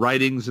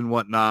writings and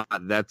whatnot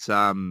that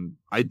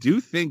I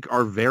do think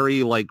are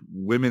very like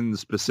women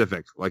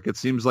specific. Like it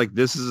seems like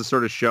this is a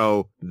sort of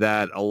show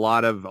that a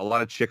lot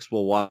of chicks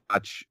will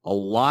watch. A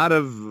lot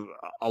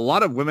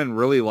of women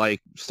really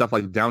like stuff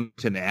like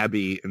Downton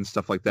Abbey and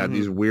stuff like that. Mm-hmm.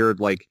 These weird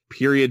like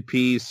period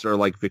piece or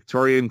like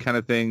Victorian kind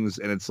of things.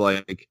 And it's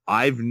like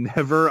I've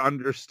never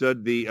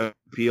understood the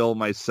appeal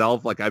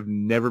myself. Like I've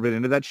never been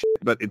into that shit,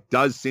 but it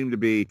does seem to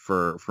be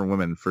for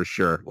women for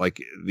sure.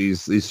 Like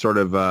these sort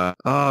of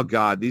oh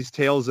god, these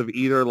tales of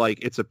either like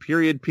it's a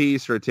period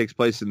piece or it takes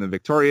place in the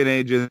Victorian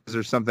ages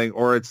or something,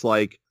 or it's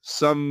like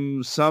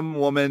some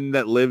woman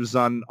that lives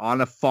on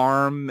a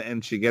farm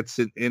and she gets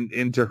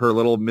into her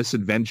little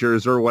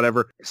misadventures or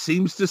whatever.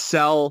 Seems to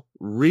sell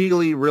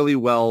really, really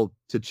well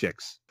to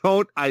chicks.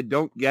 I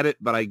don't get it,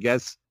 but I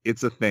guess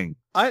it's a thing.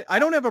 I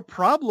don't have a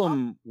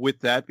problem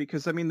with that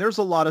because, I mean, there's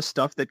a lot of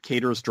stuff that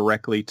caters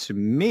directly to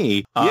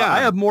me.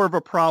 I have more of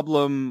a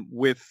problem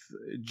with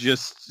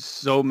just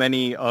so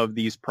many of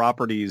these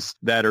properties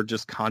that are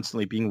just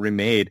constantly being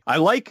remade. I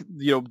like,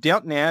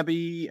 Downton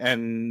Abbey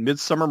and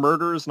Midsummer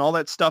Murders and all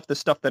that stuff, the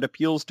stuff that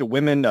appeals to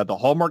women, the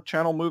Hallmark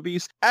Channel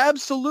movies.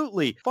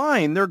 Absolutely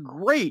fine. They're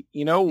great.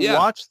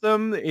 Watch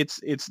them.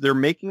 They're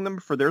making them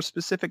for their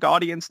specific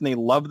audience and they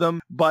love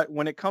them. But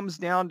when it comes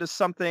down to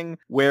something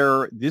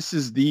where this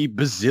is the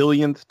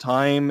bazillionth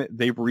time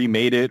they've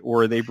remade it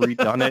or they've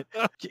redone it,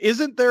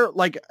 isn't there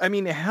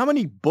how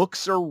many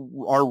books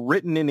are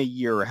written in a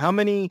year? How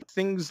many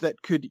things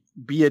that could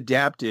be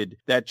adapted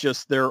that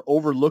just they're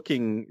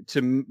overlooking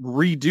to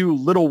redo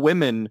Little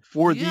Women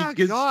for the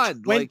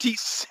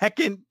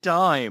 22nd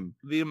time?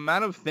 The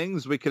amount of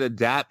things we could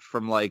adapt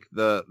from like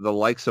the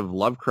likes of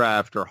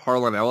Lovecraft or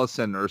Harlan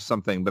Ellison or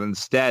something, but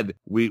instead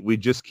we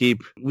just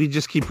keep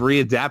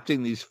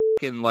readapting these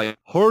like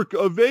hark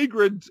a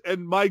vagrant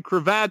and my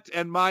cravat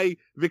and my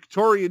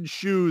Victorian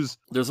shoes.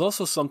 There's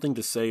also something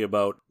to say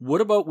about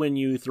what about when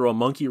you throw a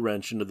monkey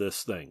wrench into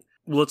this thing?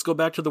 Let's go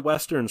back to the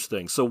Westerns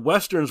thing. So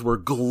Westerns were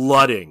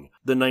glutting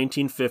the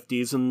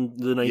 1950s and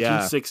the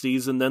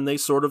 1960s, and then they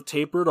sort of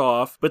tapered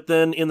off. But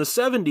then in the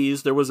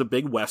 70s, there was a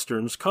big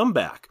Westerns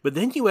comeback. But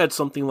then you had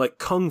something like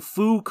Kung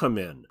Fu come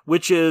in,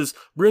 which is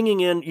bringing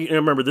in,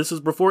 remember, this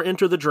is before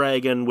Enter the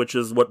Dragon, which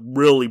is what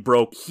really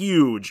broke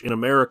huge in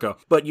America.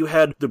 But you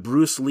had the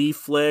Bruce Lee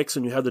flicks,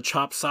 and you had the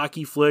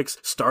Chopsaki flicks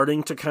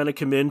starting to kind of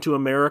come into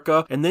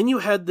America. And then you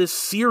had this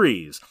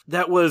series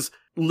that was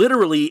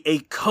literally a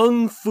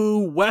kung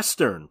fu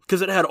western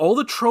because it had all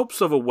the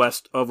tropes of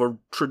a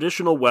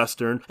traditional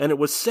western, and it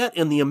was set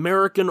in the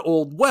American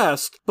Old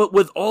West, but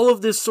with all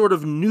of this sort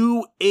of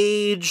new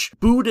age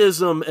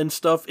Buddhism and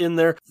stuff in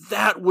there.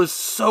 That was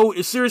so,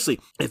 seriously,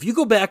 if you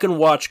go back and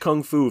watch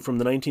Kung Fu from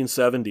the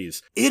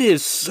 1970s, it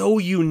is so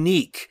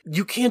unique.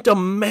 You can't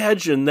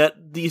imagine that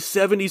the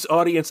 70s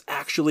audience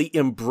actually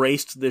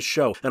embraced this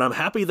show, and I'm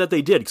happy that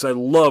they did because I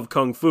love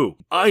Kung Fu.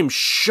 I'm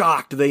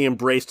shocked they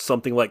embraced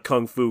something like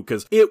Kung Fu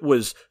because it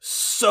was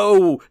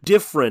so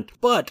different,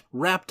 but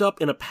wrapped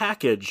up in a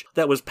package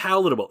that was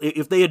palatable.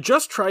 If they had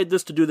just tried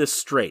to do this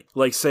straight,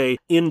 like say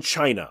in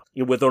China,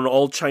 with an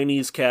all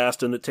Chinese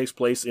cast and it takes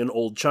place in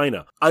old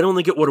China, I don't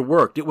think it would have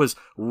worked. It was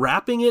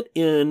wrapping it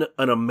in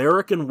an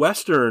American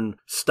Western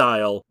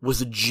style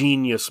was a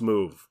genius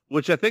move.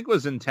 Which I think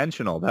was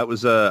intentional.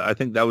 I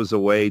think that was a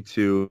way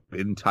to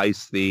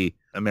entice the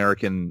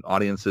American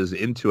audiences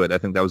into it. I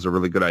think that was a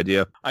really good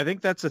idea. I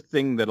think that's a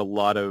thing that a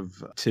lot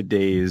of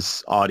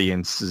today's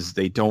audiences,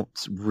 they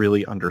don't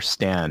really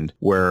understand,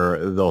 where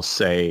they'll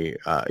say,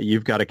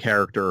 you've got a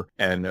character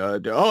and,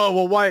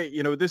 why,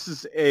 this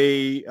is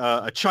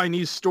a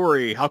Chinese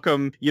story. How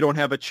come you don't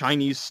have a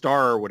Chinese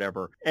star or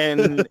whatever?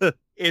 And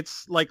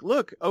it's like,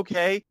 look,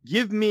 okay,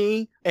 give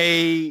me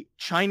a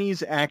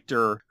Chinese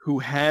actor who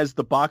has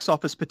the box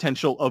office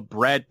potential of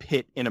Brad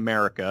Pitt in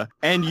America,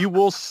 and you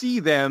will see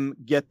them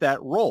get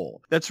that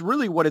role. That's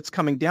really what it's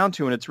coming down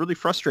to, and it's really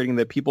frustrating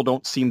that people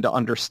don't seem to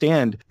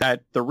understand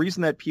that the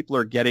reason that people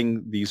are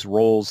getting these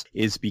roles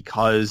is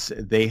because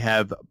they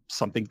have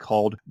something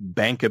called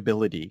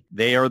bankability.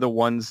 They are the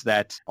ones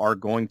that are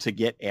going to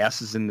get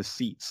asses in the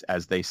seats,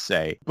 as they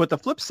say. But the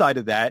flip side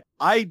of that,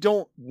 I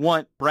don't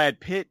want Brad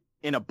Pitt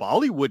in a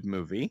Bollywood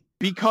movie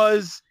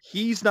because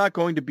he's not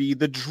going to be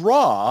the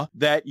draw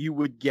that you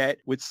would get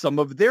with some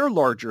of their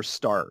larger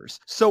stars.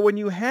 So when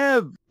you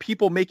have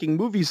people making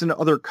movies in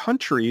other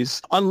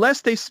countries,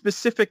 unless they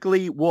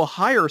specifically will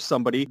hire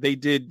somebody, they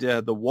did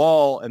The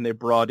Wall and they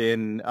brought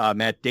in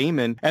Matt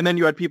Damon, and then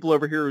you had people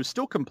over here who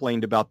still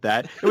complained about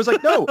that. It was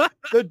like, no,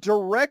 the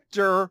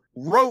director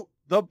wrote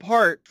the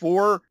part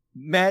for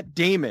Matt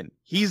Damon.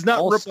 He's not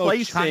also,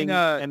 replacing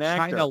an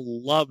actor. China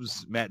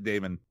loves Matt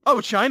Damon.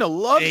 Oh, China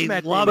loves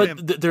Matt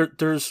Damon. But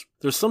there's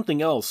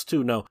something else,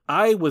 too. Now,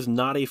 I was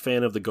not a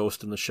fan of the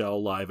Ghost in the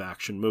Shell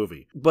live-action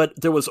movie, but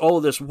there was all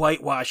of this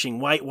whitewashing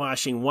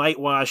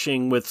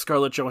with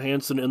Scarlett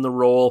Johansson in the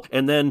role,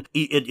 and then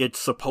it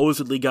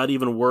supposedly got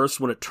even worse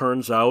when it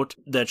turns out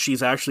that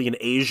she's actually an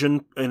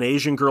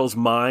Asian girl's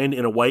mind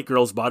in a white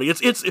girl's body.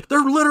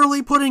 They're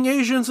literally putting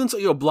Asians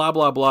into, blah,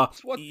 blah, blah.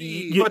 That's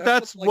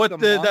what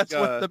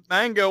the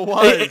manga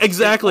was.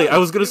 Exactly. I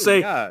was going to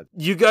say,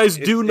 you guys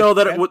do know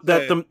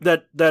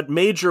that that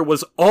Major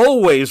was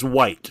always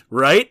white,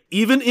 right?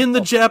 Even in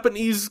the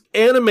Japanese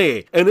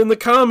anime and in the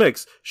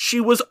comics, she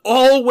was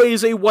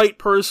always a white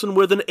person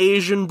with an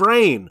Asian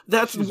brain.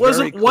 That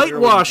wasn't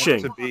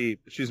whitewashing.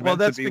 She's meant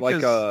to be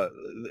like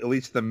at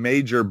least the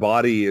Major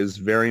body is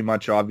very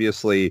much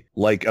obviously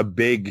like a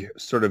big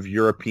sort of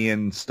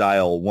European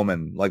style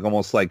woman, like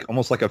almost like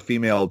a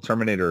female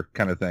Terminator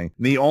kind of thing.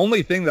 The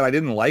only thing that I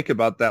didn't like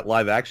about that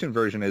live action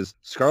version is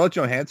Scarlett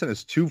Johansson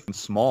is too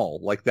small.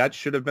 Like that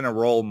should have been a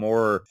role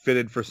more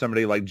fitted for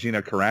somebody like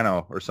Gina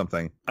Carano or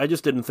something. I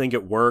just didn't think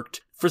it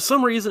worked. For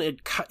some reason,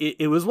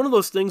 it was one of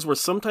those things where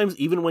sometimes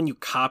even when you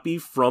copy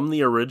from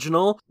the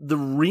original, the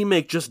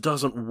remake just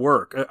doesn't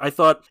work. I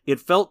thought it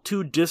felt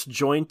too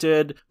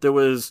disjointed. There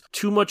was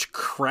too much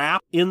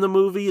crap in the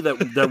movie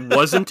that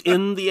wasn't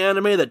in the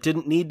anime that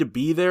didn't need to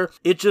be there.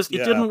 It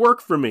didn't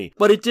work for me.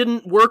 But it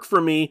didn't work for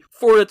me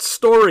for its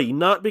story,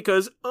 not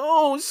because,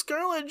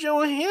 Scarlett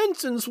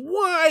Johansson's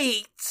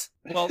white.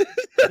 Well,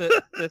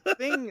 the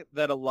thing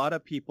that a lot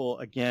of people,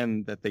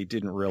 again, that they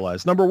didn't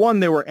realize, number one,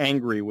 they were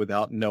angry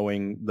without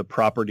knowing the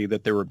property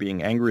that they were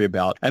being angry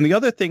about. And the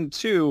other thing,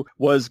 too,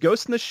 was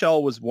Ghost in the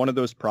Shell was one of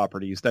those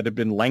properties that had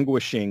been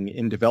languishing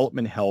in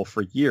development hell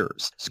for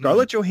years.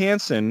 Scarlett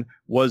Johansson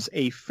was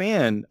a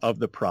fan of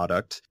the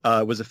product,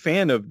 was a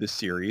fan of the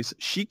series.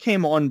 She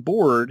came on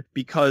board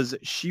because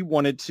she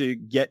wanted to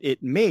get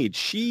it made.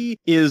 She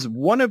is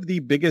one of the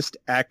biggest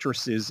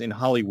actresses in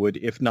Hollywood,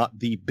 if not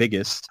the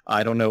biggest.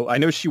 I don't know. I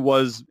know she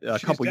was a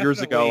couple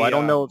years ago. I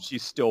don't know if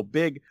she's still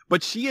big,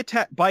 but she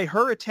by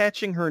her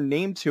attaching her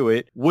name to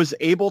it was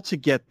able to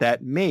get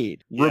that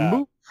made. Yeah.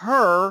 Remove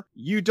her,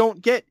 you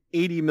don't get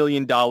 $80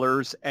 million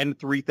and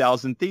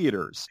 3,000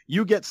 theaters.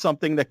 You get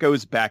something that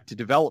goes back to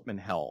development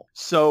hell.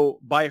 So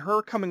by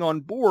her coming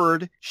on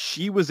board,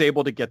 she was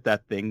able to get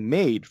that thing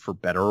made, for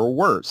better or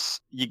worse.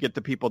 You get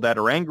the people that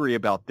are angry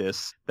about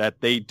this, that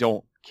they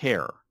don't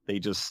care. They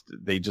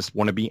just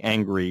want to be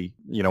angry,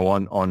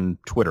 on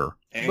Twitter.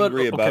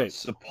 Angry about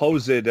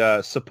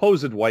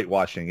supposed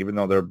whitewashing, even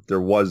though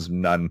there was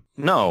none.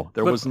 No,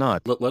 there was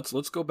not.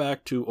 Let's go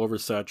back to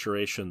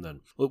oversaturation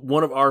then.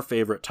 One of our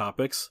favorite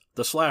topics,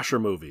 the slasher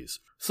movies.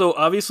 So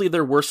obviously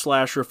there were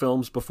slasher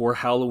films before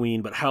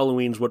Halloween, but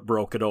Halloween's what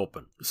broke it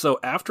open. So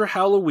after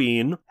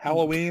Halloween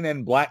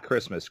and Black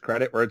Christmas,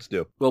 credit where it's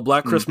due. Well,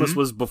 Black Christmas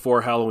was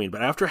before Halloween,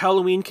 but after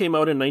Halloween came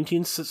out in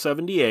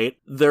 1978,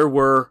 there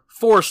were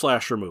 4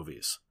 slasher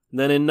movies.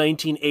 Then in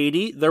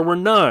 1980, there were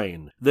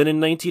 9. Then in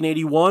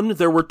 1981,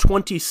 there were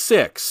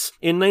 26.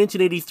 In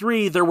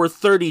 1983, there were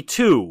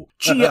 32.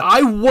 Gee,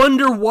 I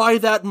wonder why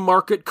that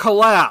market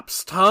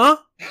collapsed, huh?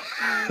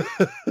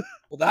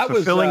 Well, that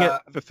fulfilling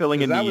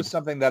a need. That was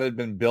something that had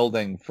been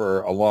building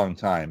for a long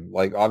time.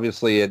 Like,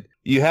 obviously,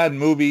 you had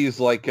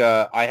movies like,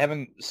 I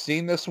haven't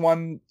seen this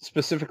one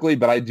specifically,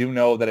 but I do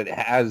know that it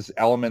has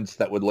elements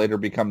that would later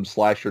become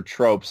slasher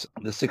tropes.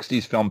 The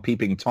 60s film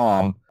Peeping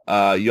Tom.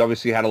 You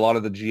obviously had a lot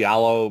of the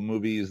Giallo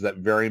movies that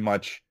very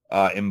much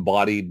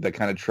embodied the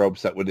kind of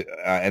tropes that would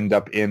end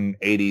up in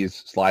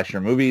 80s slasher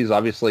movies.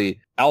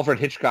 Obviously, Alfred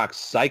Hitchcock's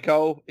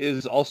Psycho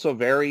is also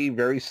very,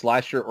 very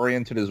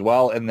slasher-oriented as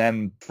well. And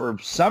then, for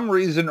some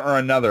reason or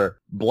another,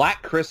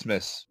 Black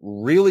Christmas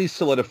really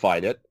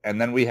solidified it. And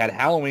then we had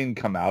Halloween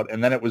come out.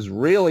 And then it was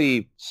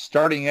really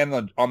starting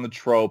in on the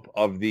trope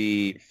of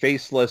the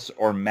faceless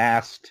or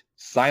masked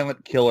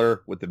silent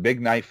killer with the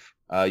big knife.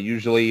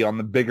 Usually on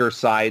the bigger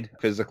side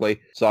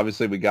physically. So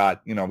obviously we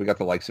got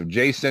the likes of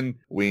Jason.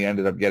 We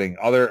ended up getting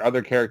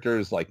other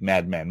characters like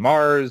Madman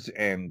Mars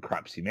and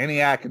Cropsy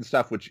Maniac and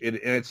stuff, which in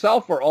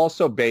itself were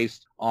also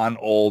based on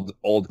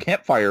old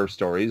campfire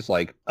stories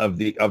like of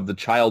the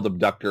child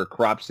abductor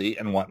Cropsy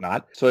and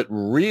whatnot. So it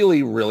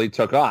really, really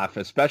took off,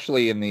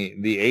 especially in the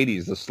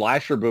 80s. The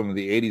slasher boom of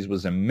the 80s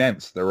was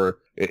immense.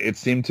 It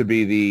seemed to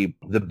be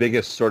the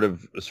biggest sort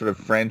of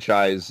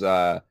franchise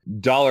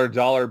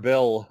dollar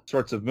bill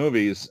sorts of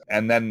movies.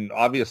 And then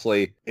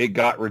obviously it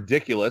got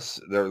ridiculous.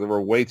 There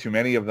were way too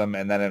many of them,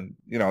 and then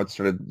it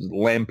started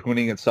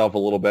lampooning itself a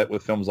little bit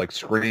with films like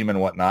Scream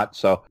and whatnot.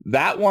 So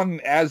that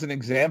one, as an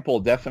example,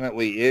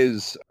 definitely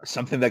is it's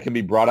something that can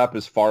be brought up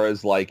as far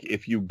as like,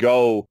 if you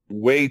go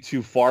way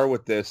too far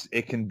with this,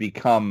 it can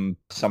become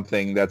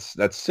something that's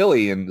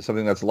silly and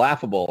something that's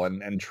laughable,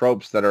 and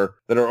tropes that are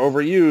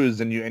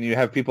overused, and you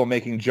have people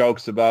making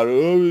jokes about,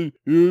 oh,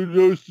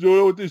 you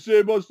know what they say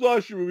about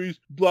slasher movies,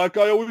 black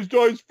guy always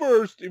dies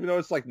first, even though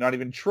it's like not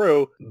even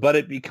true, but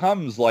it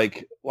becomes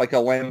like a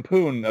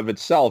lampoon of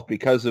itself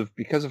because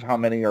of how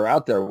many are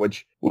out there,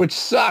 which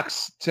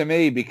sucks to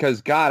me,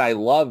 because God, I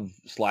love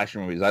slasher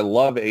movies. I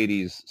love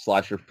 80s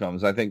slasher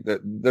films. I think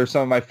that they're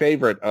some of my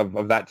favorite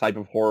of that type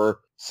of horror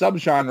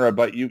subgenre,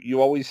 but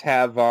you always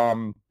have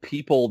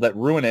people that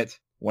ruin it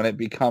when it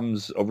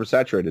becomes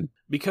oversaturated.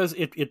 Because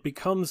it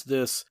becomes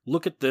this,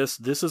 look at this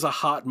is a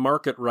hot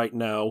market right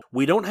now.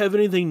 We don't have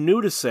anything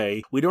new to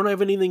say. We don't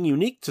have anything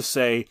unique to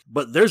say,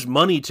 but there's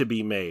money to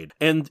be made.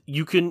 And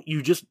you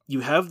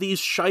have these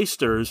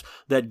shysters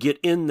that get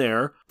in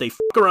there, they f***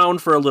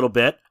 around for a little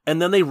bit,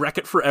 and then they wreck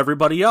it for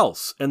everybody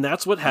else. And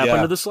that's what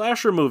happened to the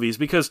slasher movies,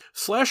 because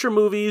slasher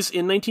movies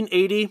in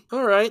 1980,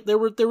 all right, there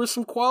was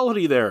some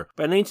quality there.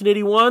 By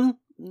 1981,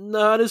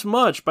 not as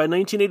much. By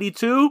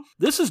 1982,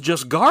 this is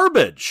just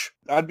garbage.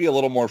 I'd be a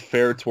little more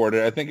fair toward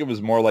it. I think it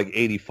was more like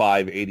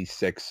 85,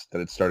 86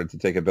 that it started to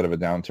take a bit of a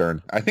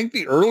downturn. I think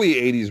the early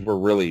 80s were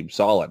really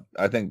solid.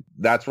 I think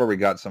that's where we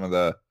got some of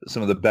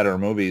the better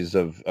movies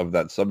of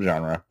that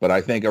subgenre. But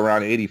I think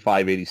around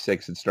 85,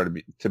 86, it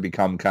started to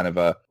become kind of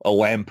a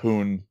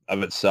lampoon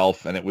of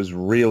itself, and it was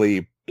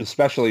really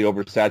especially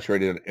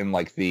oversaturated in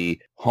like the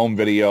home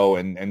video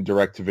and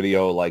direct to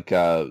video, like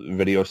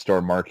video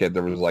store market.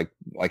 There was like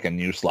a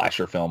new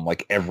slasher film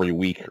like every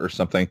week or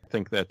something. I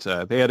think that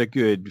they had a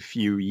good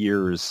few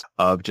years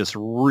of just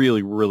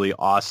really, really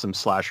awesome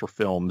slasher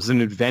films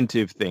and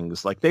inventive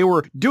things. Like they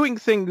were doing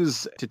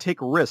things to take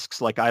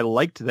risks. Like I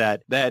liked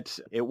that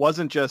it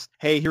wasn't just,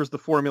 hey, here's the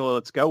formula,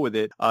 let's go with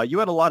it. You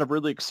had a lot of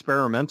really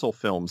experimental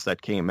films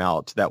that came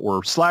out that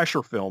were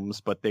slasher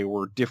films, but they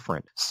were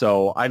different.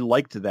 So I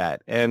liked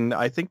that. And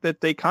I think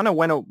that they kind of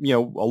went,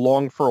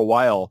 along for a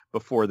while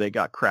before they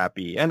got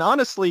crappy. And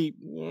honestly,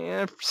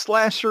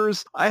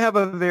 slashers, I have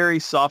a very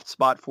soft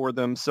spot for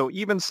them. So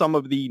even some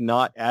of the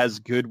not as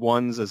good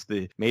ones as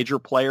the major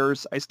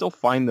players, I still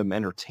find them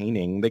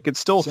entertaining. They could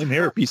still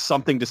be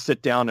something to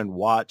sit down and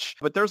watch.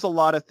 But there's a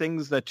lot of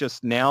things that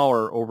just now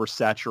are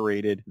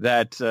oversaturated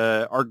that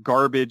are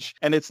garbage.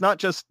 And it's not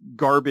just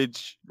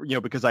garbage,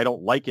 because I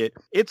don't like it.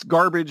 It's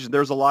garbage.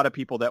 There's a lot of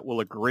people that will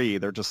agree.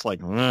 They're just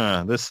like,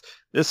 this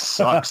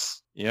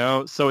sucks.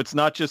 So it's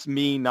not just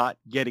me not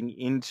getting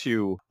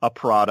into a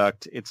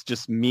product. It's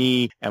just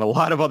me and a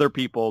lot of other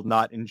people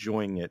not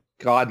enjoying it.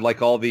 God,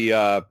 like all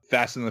the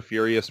Fast and the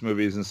Furious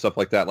movies and stuff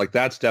like that. Like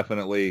that's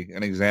definitely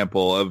an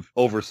example of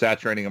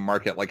oversaturating a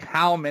market. Like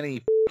how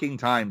many fucking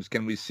times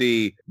can we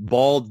see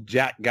bald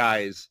jack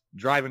guys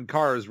driving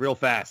cars real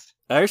fast?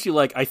 I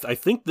actually I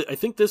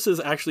think this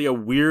is actually a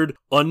weird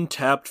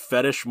untapped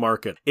fetish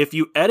market. If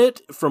you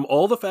edit from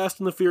all the Fast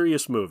and the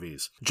Furious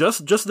movies,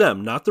 just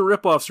them, not the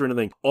ripoffs or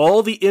anything,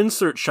 all the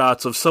insert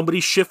shots of somebody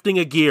shifting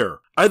a gear,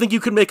 I think you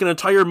could make an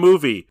entire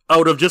movie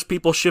out of just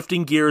people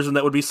shifting gears, and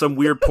that would be some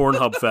weird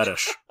Pornhub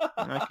fetish.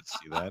 I could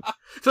see that.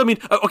 So I mean,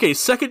 okay,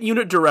 second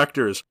unit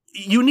directors,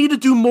 you need to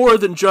do more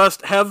than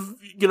just have,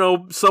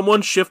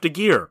 someone shift a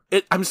gear.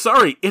 I'm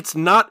sorry, it's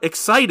not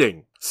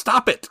exciting.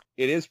 Stop it.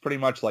 It is pretty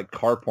much like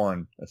car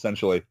porn,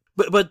 essentially.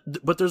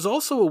 But there's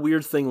also a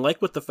weird thing,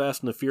 like with the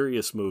Fast and the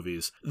Furious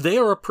movies. They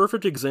are a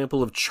perfect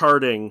example of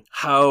charting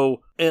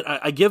how, and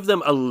I give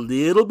them a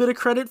little bit of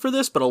credit for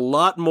this, but a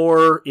lot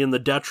more in the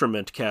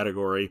detriment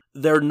category.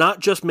 They're not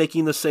just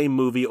making the same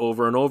movie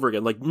over and over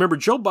again. Like, remember,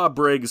 Joe Bob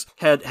Briggs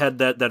had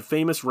that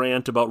famous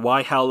rant about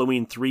why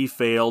Halloween 3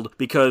 failed,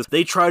 because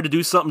they tried to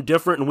do something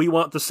different and we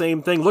want the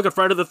same thing. Look at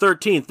Friday the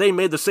 13th. They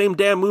made the same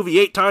damn movie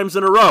 8 times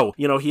in a row.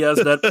 He has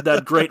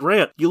that great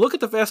rant. You look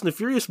at the Fast and the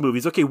Furious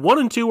movies, okay, 1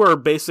 and 2 are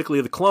basically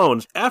the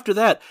clones. After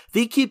that,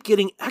 they keep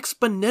getting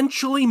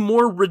exponentially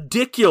more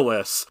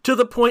ridiculous, to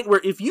the point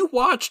where if you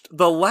watched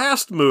the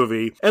last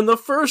movie and the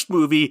first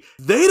movie,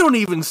 they don't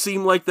even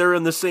seem like they're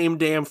in the same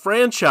damn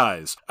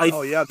franchise.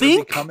 They're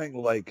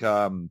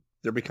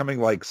becoming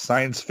like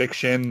science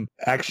fiction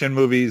action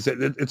movies.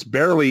 It's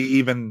barely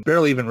even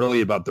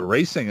really about the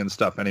racing and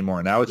stuff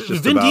anymore. Now it's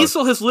just Vin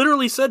Diesel has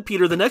literally said,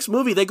 Peter, the next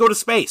movie they go to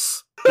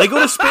space. They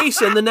go to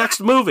space in the next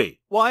movie.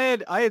 Well,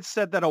 I had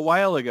said that a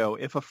while ago.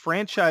 If a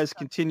franchise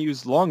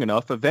continues long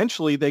enough,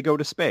 eventually they go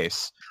to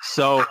space.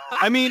 So,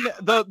 I mean,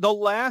 the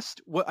last,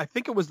 I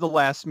think it was the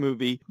last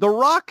movie, The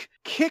Rock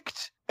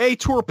kicked a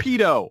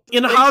torpedo.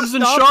 In Hobbs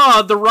and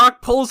Shaw, The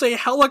Rock pulls a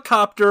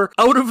helicopter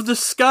out of the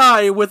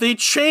sky with a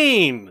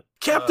chain.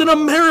 Captain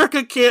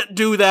America can't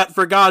do that,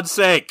 for God's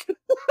sake.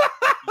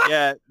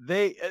 Yeah,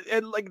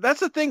 that's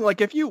the thing. Like,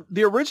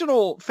 the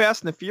original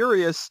Fast and the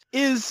Furious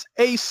is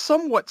a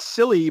somewhat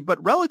silly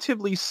but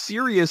relatively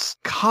serious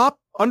cop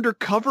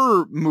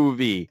undercover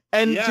movie,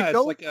 and to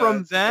go like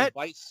from that,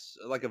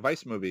 like a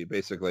Vice movie,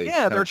 basically.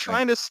 Yeah, they're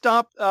trying to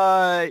stop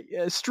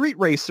street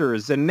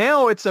racers, and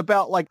now it's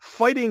about like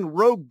fighting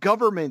rogue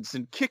governments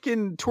and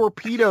kicking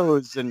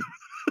torpedoes and.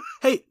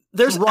 Hey,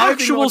 There's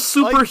actual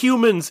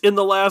superhumans in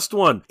the last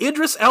one.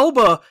 Idris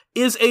Elba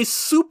is a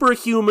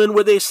superhuman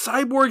with a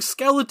cyborg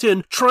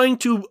skeleton trying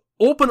to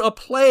open a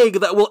plague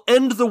that will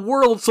end the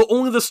world so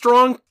only the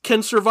strong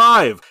can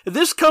survive.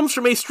 This comes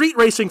from a street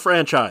racing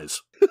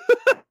franchise.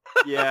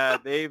 Yeah,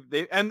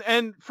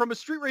 and from a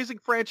street racing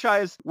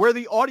franchise where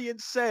the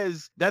audience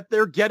says that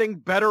they're getting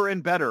better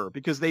and better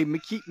because they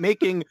keep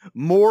making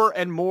more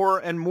and more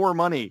and more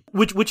money.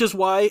 Which is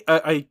why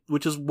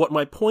which is what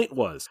my point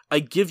was. I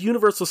give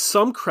Universal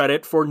some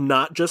credit for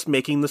not just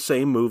making the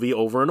same movie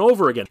over and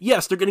over again.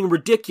 Yes, they're getting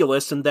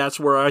ridiculous, and that's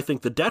where I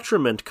think the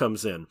detriment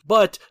comes in.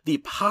 But the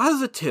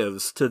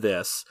positives to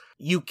this,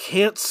 you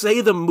can't say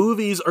the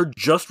movies are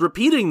just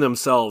repeating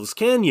themselves,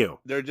 can you?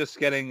 They're just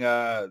getting,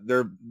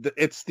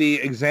 it's the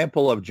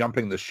example of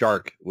jumping the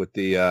shark with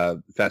the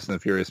Fast and the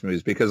Furious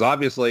movies, because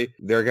obviously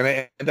they're going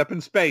to end up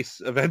in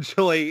space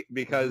eventually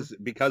because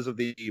of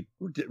the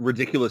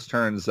ridiculous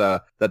turns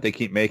that they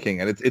keep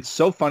making. And it's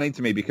so funny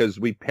to me because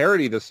we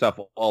parody this stuff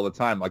all the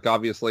time. Like,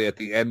 obviously at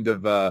the end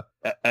of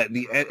at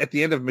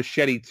the end of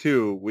Machete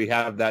 2, we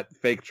have that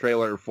fake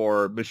trailer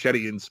for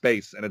Machete in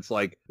Space, and it's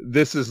like,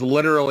 this is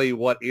literally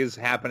what is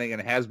happening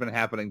and has been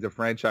happening to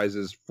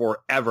franchises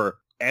forever.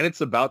 And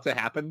it's about to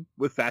happen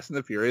with Fast and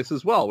the Furious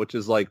as well, which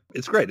is like,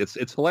 it's great.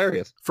 It's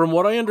hilarious. From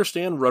what I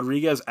understand,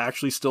 Rodriguez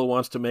actually still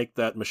wants to make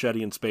that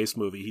Machete in Space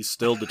movie. He's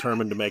still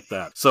determined to make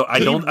that. So I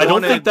don't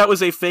think that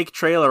was a fake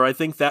trailer. I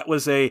think that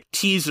was a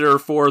teaser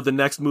for the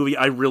next movie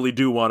I really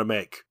do want to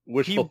make.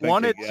 He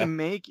wanted to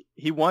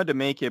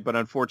make it, but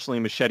unfortunately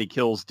Machete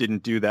Kills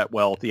didn't do that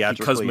well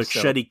theatrically. Because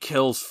Machete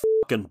Kills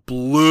fucking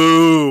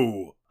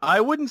blew. I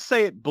wouldn't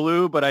say it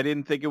blew, but I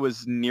didn't think it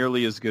was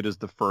nearly as good as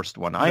the first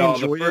one. I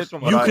enjoyed it.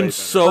 You can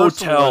so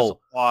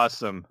tell.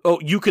 Awesome. Oh,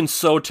 you can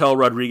so tell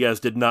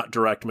Rodriguez did not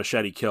direct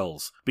Machete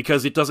Kills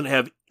because it doesn't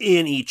have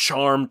any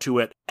charm to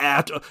it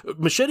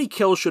Machete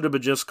Kills should have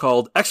been just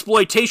called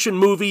Exploitation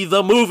Movie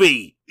the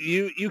Movie.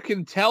 You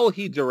can tell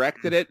he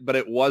directed it, but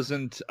it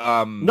wasn't.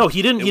 No,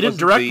 he didn't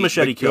direct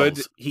Machete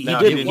Kills. He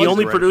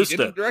only produced it.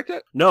 He didn't direct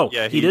it? No,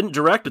 he didn't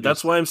direct it.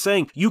 That's why I'm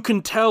saying you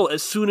can tell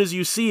as soon as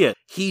you see it.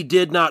 He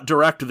did not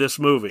direct this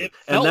movie,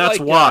 and that's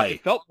why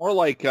it felt more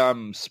like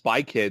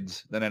Spy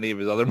Kids than any of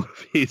his other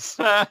movies.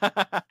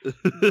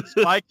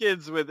 Spy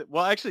Kids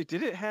actually,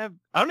 did it have?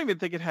 I don't even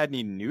think it had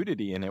any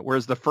nudity in it.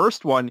 Whereas the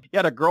first one, you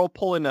had a girl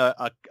pulling a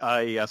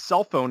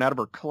cell phone out of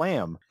her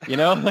clam. You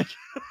know, like.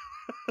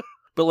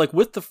 But like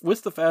with the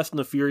Fast and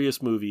the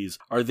Furious movies,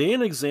 are they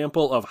an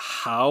example of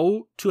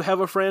how to have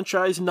a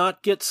franchise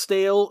not get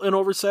stale and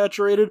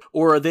oversaturated,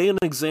 or are they an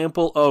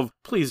example of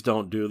please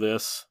don't do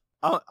this?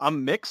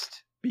 I'm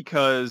mixed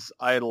because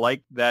I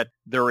like that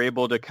they're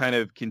able to kind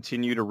of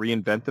continue to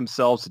reinvent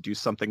themselves to do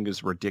something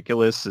as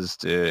ridiculous as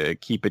to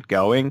keep it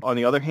going. On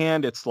the other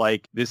hand, it's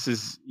like, this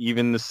is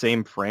even the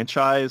same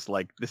franchise.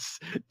 Like, this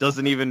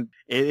doesn't even,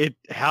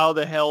 how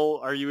the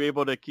hell are you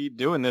able to keep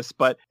doing this?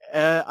 But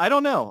I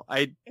don't know.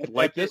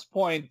 At this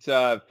point,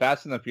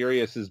 Fast and the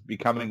Furious is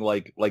becoming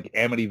like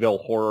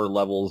Amityville horror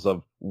levels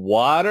of,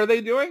 what are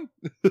they doing?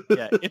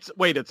 Yeah,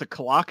 it's a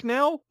clock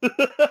now?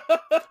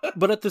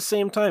 But at the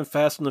same time,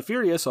 Fast and the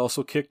Furious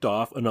also kicked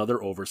off another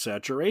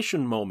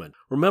oversaturation moment.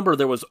 Remember,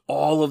 there was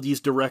all of these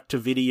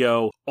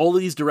direct-to-video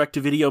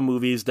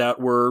movies that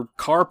were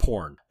car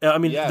porn. I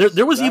mean, yes,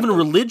 there was even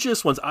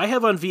religious ones. I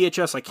have on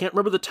VHS, I can't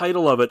remember the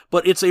title of it,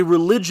 but it's a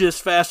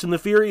religious Fast and the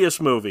Furious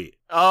movie.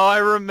 Oh, I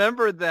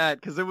remember that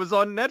because it was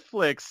on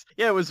Netflix.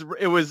 Yeah,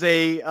 it was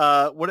a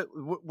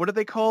what are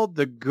they called?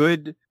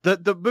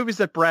 The movies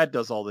that Brad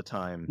does all the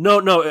time. No,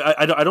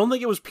 I don't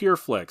think it was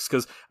Pureflix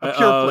because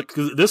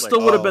this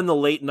still would have been the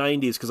late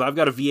 90s because I've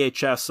got a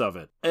VHS of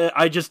it.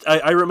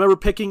 I remember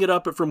picking it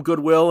up from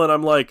Goodwill and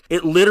I'm like,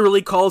 it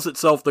literally calls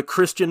itself the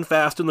Christian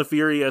Fast and the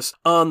Furious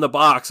on the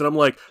box, and I'm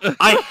like,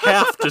 I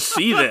have to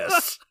see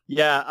this.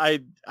 Yeah,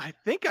 I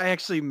think I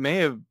actually may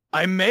have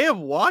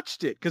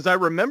watched it because I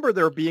remember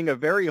there being a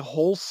very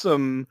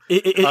wholesome.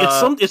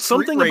 It's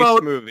something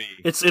about movie.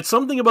 It's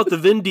something about the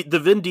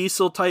Vin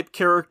Diesel type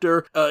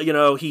character.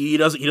 He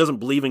doesn't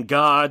believe in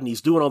God and he's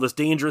doing all this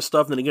dangerous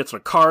stuff. And then he gets in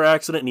a car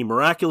accident and he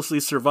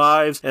miraculously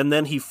survives. And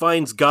then he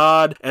finds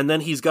God. And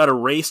then he's got a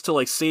race to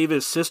like save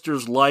his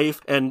sister's life.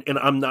 And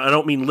I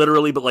don't mean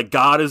literally, but like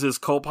God is his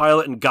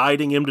co-pilot and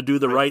guiding him to do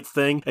the right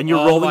thing. And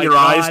you're rolling your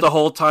eyes the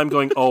whole time,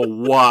 going, "Oh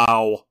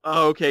wow."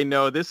 Oh, okay,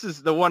 no, this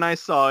is the one I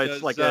saw.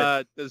 It's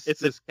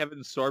does Kevin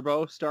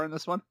Sorbo star in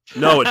this one?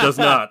 No, it does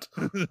not.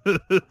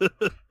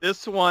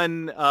 This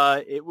one,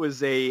 it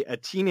was a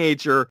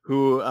teenager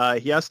who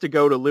he has to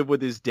go to live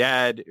with his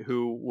dad,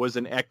 who was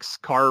an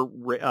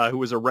who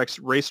was a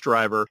race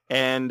driver,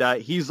 and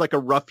he's like a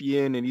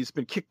ruffian, and he's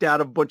been kicked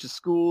out of a bunch of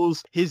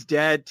schools. His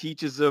dad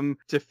teaches him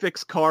to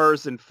fix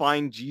cars and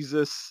find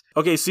Jesus.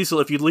 Okay,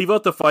 Cecil, if you leave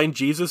out the Find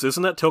Jesus,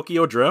 isn't that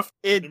Tokyo Drift?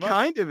 It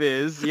kind of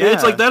is, yeah.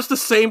 It's like that's the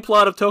same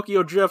plot of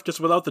Tokyo Drift, just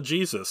without the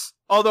Jesus.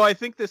 Although I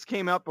think this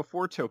came out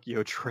before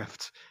Tokyo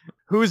Drift.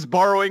 Who's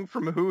borrowing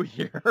from who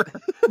here?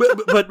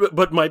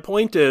 but my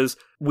point is,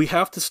 we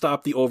have to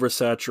stop the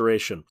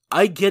oversaturation.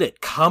 I get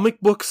it. Comic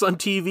books on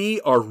TV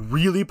are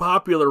really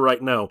popular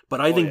right now,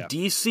 but I think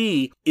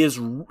DC is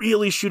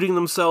really shooting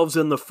themselves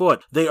in the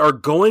foot. They are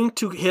going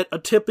to hit a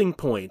tipping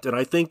point, and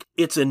I think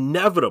it's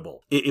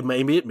inevitable.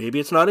 Maybe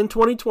it's not in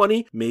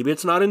 2020, maybe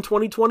it's not in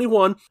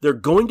 2021. They're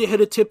going to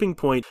hit a tipping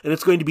point, and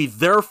it's going to be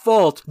their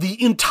fault.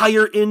 The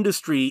entire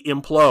industry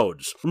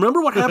implodes.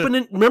 Remember what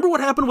happened? Remember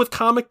what happened with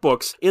comic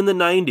books in the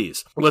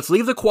 90s? Let's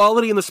leave the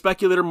quality and the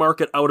speculator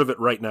market out of it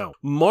right now.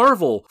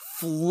 Marvel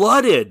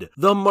flooded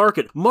the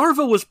market.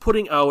 Marvel was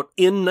putting out,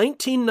 in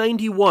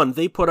 1991,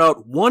 they put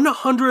out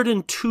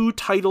 102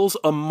 titles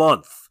a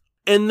month.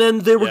 And then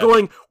they were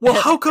going,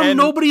 well, how come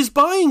nobody's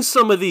buying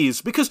some of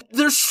these? Because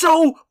there's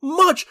so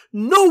much.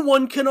 No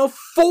one can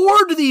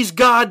afford these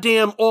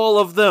goddamn all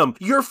of them.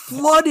 You're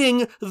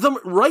flooding them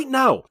right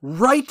now.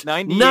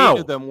 98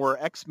 of them were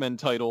X-Men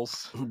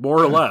titles.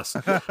 More or less.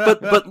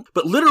 But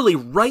literally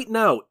right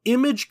now,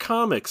 Image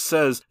Comics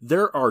says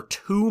there are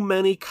too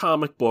many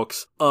comic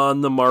books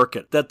on the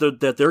market.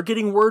 That they're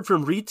getting word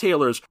from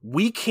retailers,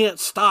 we can't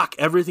stock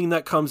everything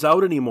that comes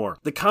out anymore.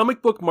 The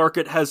comic book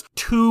market has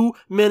too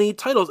many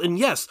titles. And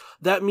yes,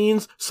 that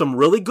means some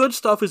really good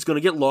stuff is going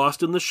to get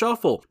lost in the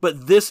shuffle,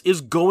 but this is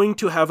going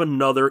to have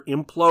another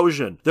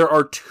implosion. There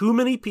are too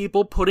many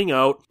people putting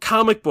out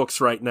comic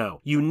books right now.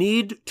 You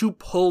need to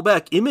pull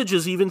back. Image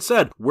has even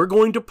said, we're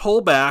going to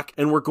pull back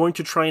and we're going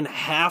to try and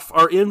half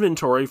our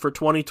inventory for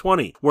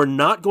 2020. We're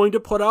not going to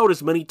put out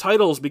as many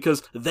titles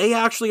because they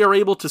actually are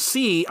able to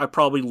see, I'm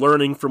probably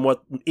learning from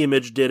what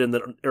Image did in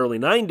the early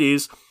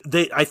 90s,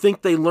 I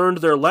think they learned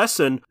their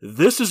lesson.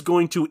 This is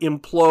going to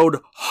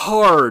implode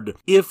hard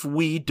if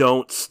we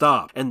don't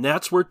stop. And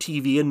that's where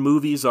TV and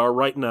movies are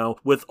right now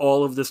with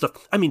all of this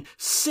stuff. I mean,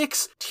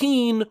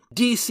 16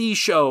 DC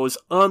shows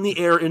on the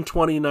air in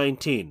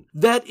 2019.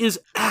 That is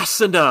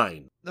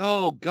asinine.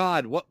 Oh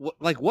God!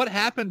 What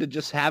happened to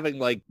just having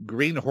like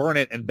Green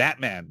Hornet and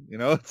Batman? You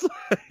know, it's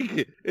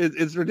like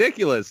it's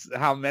ridiculous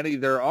how many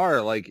there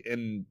are. Like,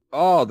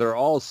 they're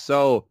all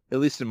so, at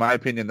least in my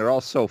opinion, they're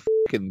all so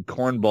fucking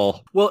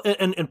cornball. Well,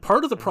 and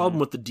part of the problem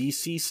with the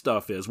DC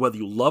stuff is, whether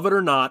you love it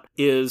or not,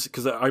 is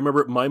because I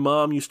remember my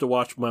mom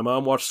watched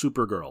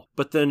Supergirl,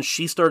 but then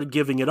she started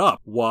giving it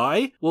up.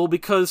 Why? Well,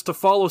 because to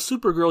follow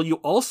Supergirl, you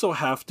also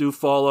have to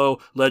follow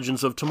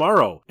Legends of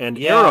Tomorrow and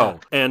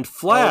Arrow and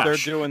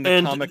Flash. They're doing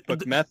the comic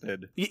book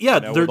method. Yeah,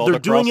 they're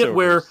doing it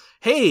where,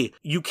 hey,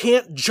 you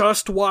can't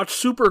just watch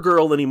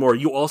Supergirl anymore.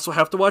 You also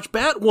have to watch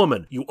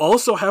Batwoman. You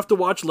also have to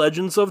watch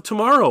Legends of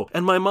Tomorrow.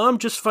 And my mom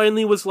just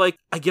finally was like,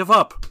 I give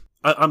up.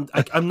 I'm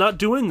not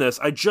doing this.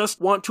 I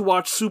just want to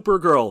watch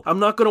Supergirl. I'm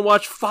not going to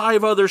watch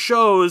 5 other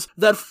shows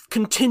that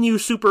continue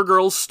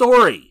Supergirl's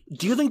story.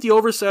 Do you think the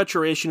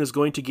oversaturation is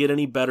going to get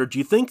any better? Do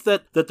you think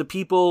that the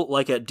people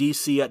like at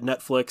DC, at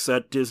Netflix,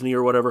 at Disney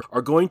or whatever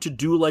are going to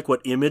do like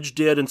what Image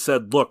did and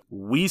said, look,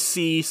 we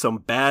see some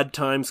bad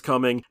times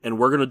coming and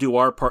we're going to do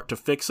our part to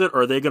fix it?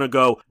 Or are they going to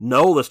go,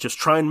 no, let's just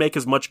try and make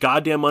as much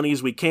goddamn money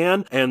as we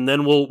can and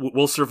then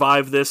we'll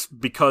survive this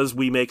because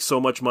we make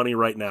so much money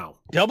right now?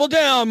 Double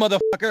down,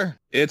 motherfucker.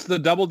 It's the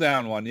double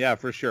down one. Yeah,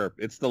 for sure.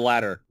 It's the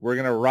latter. We're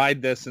going to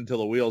ride this until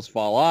the wheels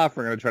fall off.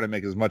 We're going to try to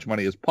make as much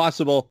money as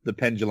possible. The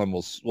pendulum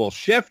will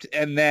shift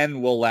and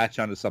then we'll latch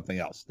onto something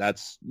else.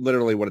 That's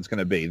literally what it's going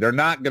to be. They're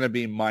not going to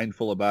be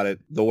mindful about it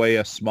the way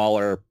a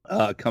smaller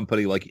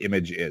company like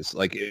Image is.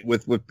 Like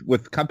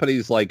with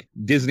companies like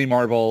Disney,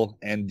 Marvel,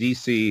 and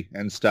DC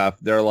and stuff,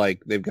 they're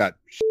like, they've got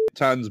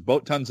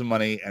boat tons of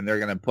money, and they're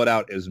going to put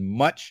out as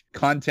much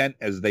content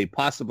as they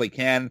possibly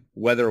can,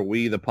 whether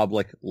we, the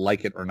public,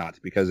 like it or not,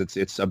 because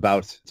it's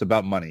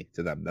about money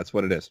to them. That's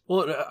what it is.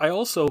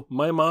 Well,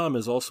 my mom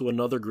is also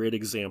another great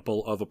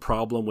example of a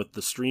problem with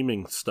the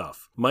streaming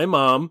stuff. My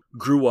mom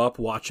grew up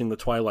watching The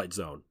Twilight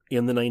Zone.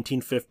 In the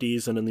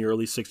 1950s and in the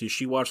early 60s,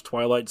 she watched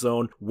Twilight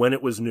Zone when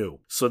it was new.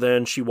 So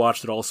then she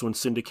watched it also in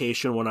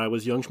syndication when I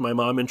was young. My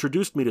mom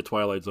introduced me to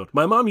Twilight Zone.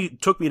 My mom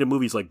took me to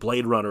movies like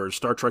Blade Runner,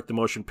 Star Trek the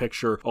Motion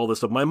Picture, all this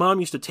stuff. My mom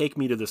used to take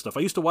me to this stuff. I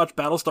used to watch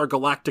Battlestar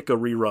Galactica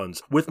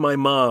reruns with my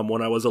mom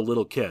when I was a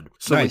little kid.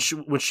 So nice.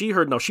 when she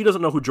heard, now she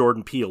doesn't know who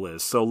Jordan Peele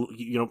is. So,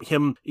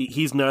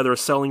 he's neither a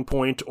selling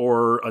point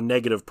or a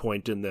negative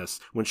point in this.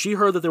 When she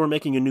heard that they were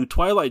making a new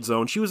Twilight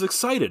Zone, she was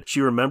excited.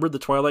 She remembered the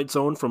Twilight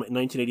Zone from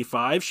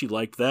 1985. She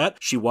liked that.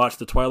 She watched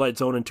The Twilight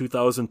Zone in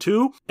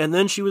 2002, and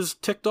then she was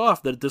ticked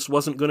off that this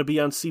wasn't going to be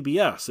on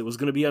CBS. It was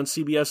going to be on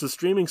CBS's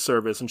streaming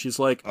service, and she's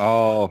like,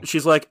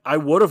 I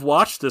would have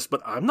watched this,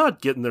 but I'm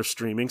not getting their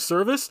streaming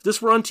service.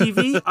 This were on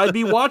TV, I'd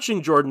be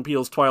watching Jordan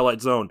Peele's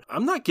Twilight Zone.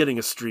 I'm not getting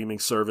a streaming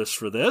service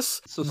for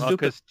this. So stupid.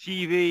 Because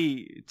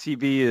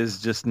TV is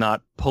just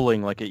not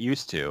pulling like it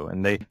used to,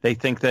 and they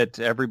think that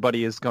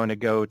everybody is going to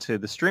go to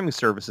the streaming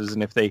services,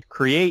 and if they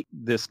create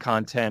this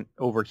content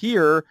over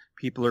here,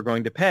 people are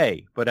going to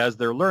pay. But as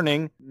they're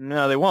learning,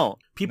 no, they won't.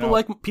 People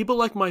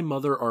like my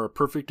mother are a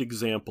perfect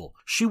example.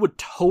 She would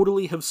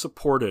totally have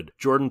supported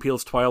Jordan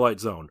Peele's Twilight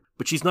Zone,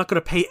 but she's not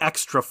going to pay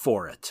extra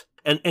for it.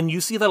 And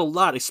you see that a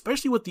lot,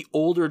 especially with the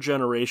older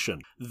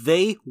generation.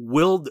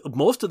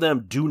 Most of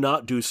them do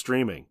not do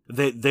streaming.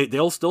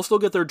 They'll still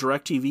get their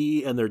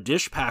DirecTV and their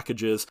Dish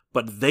packages,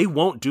 but they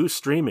won't do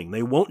streaming.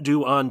 They won't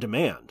do on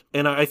demand.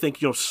 And I think,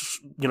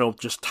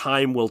 just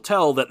time will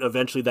tell that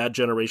eventually that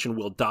generation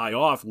will die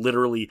off,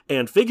 literally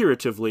and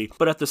figuratively.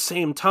 But at the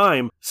same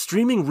time,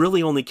 streaming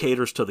really only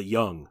caters to the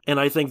young. And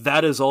I think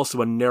that is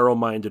also a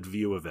narrow-minded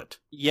view of it.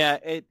 Yeah,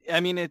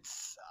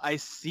 I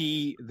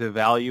see the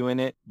value in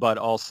it, but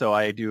also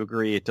I do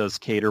agree it does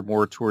cater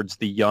more towards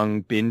the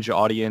young binge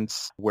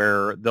audience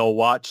where they'll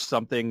watch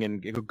something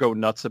and go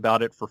nuts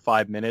about it for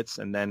 5 minutes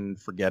and then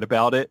forget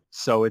about it.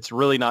 So it's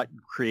really not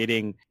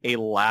creating a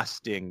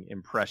lasting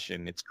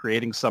impression. It's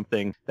creating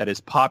something that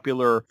is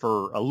popular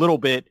for a little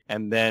bit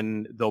and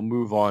then they'll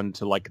move on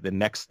to like the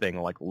next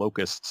thing, like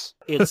Locusts.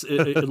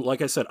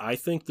 Like I said, I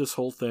think this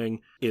whole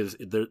thing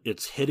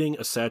it's hitting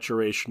a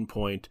saturation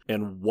point,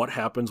 and what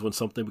happens when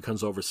something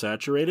becomes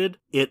oversaturated?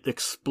 It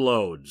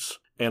explodes.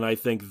 And I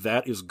think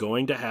that is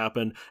going to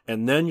happen.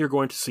 And then you're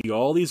going to see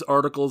all these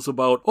articles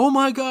about, oh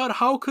my God,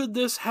 how could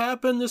this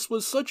happen? This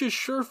was such a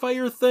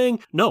surefire thing.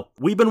 No,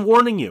 we've been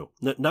warning you.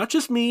 Not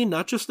just me,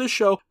 not just this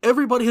show.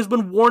 Everybody has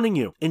been warning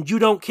you. And you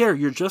don't care.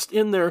 You're just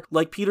in there.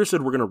 Like Peter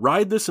said, we're going to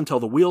ride this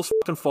until the wheels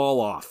fucking fall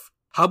off.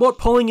 How about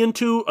pulling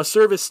into a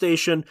service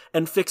station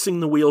and fixing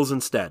the wheels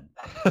instead?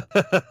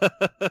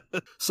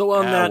 So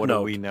on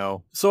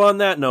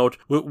that note,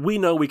 we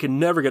know we can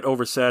never get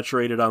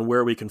oversaturated on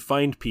where we can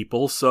find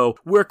people. So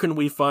where can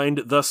we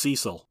find the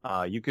Cecil?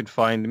 You can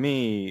find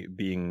me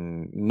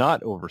being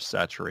not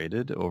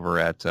oversaturated over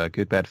at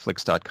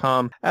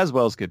goodbadflix.com, as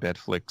well as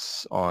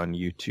goodbadflix on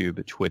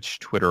YouTube, Twitch,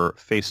 Twitter,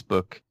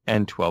 Facebook,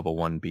 and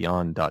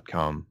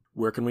 1201beyond.com.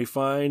 Where can we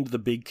find the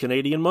Big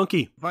Canadian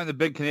Monkey? Find the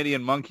Big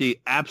Canadian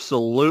Monkey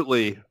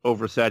absolutely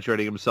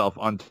oversaturating himself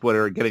on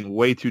Twitter, getting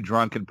way too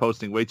drunk and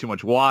posting way too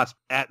much wasp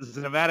at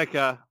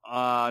Cinematica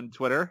on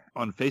Twitter,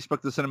 on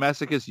Facebook, The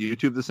Cinemasochist,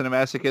 YouTube, The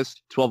Cinemasochist,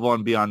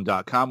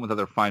 1201beyond.com with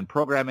other fine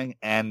programming,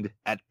 and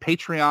at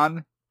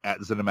Patreon at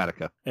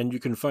Cinematica. And you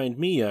can find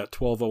me at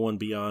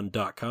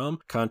 1201beyond.com.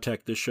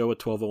 Contact this show at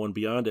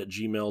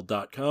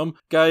 1201beyond@gmail.com.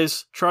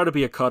 Guys, try to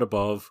be a cut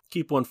above.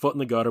 Keep one foot in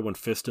the gutter, one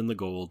fist in the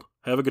gold.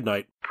 Have a good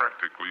night.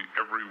 Practically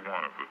every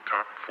one of the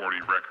top 40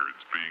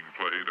 records being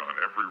played on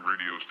every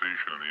radio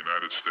station in the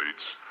United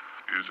States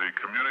is a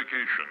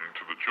communication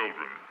to the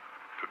children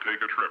to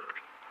take a trip,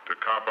 to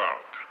cop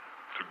out,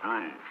 to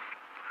groove.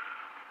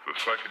 The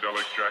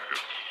psychedelic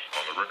jackets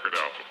on the record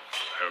album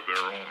have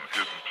their own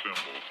hidden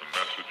symbols and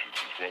messages,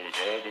 as well as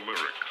all the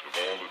lyrics of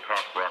all the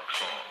top rock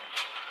songs.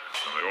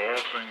 And they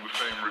all sing the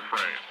same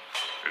refrain.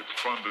 It's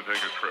fun to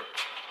take a trip.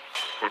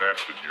 Put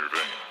acid in your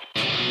veins.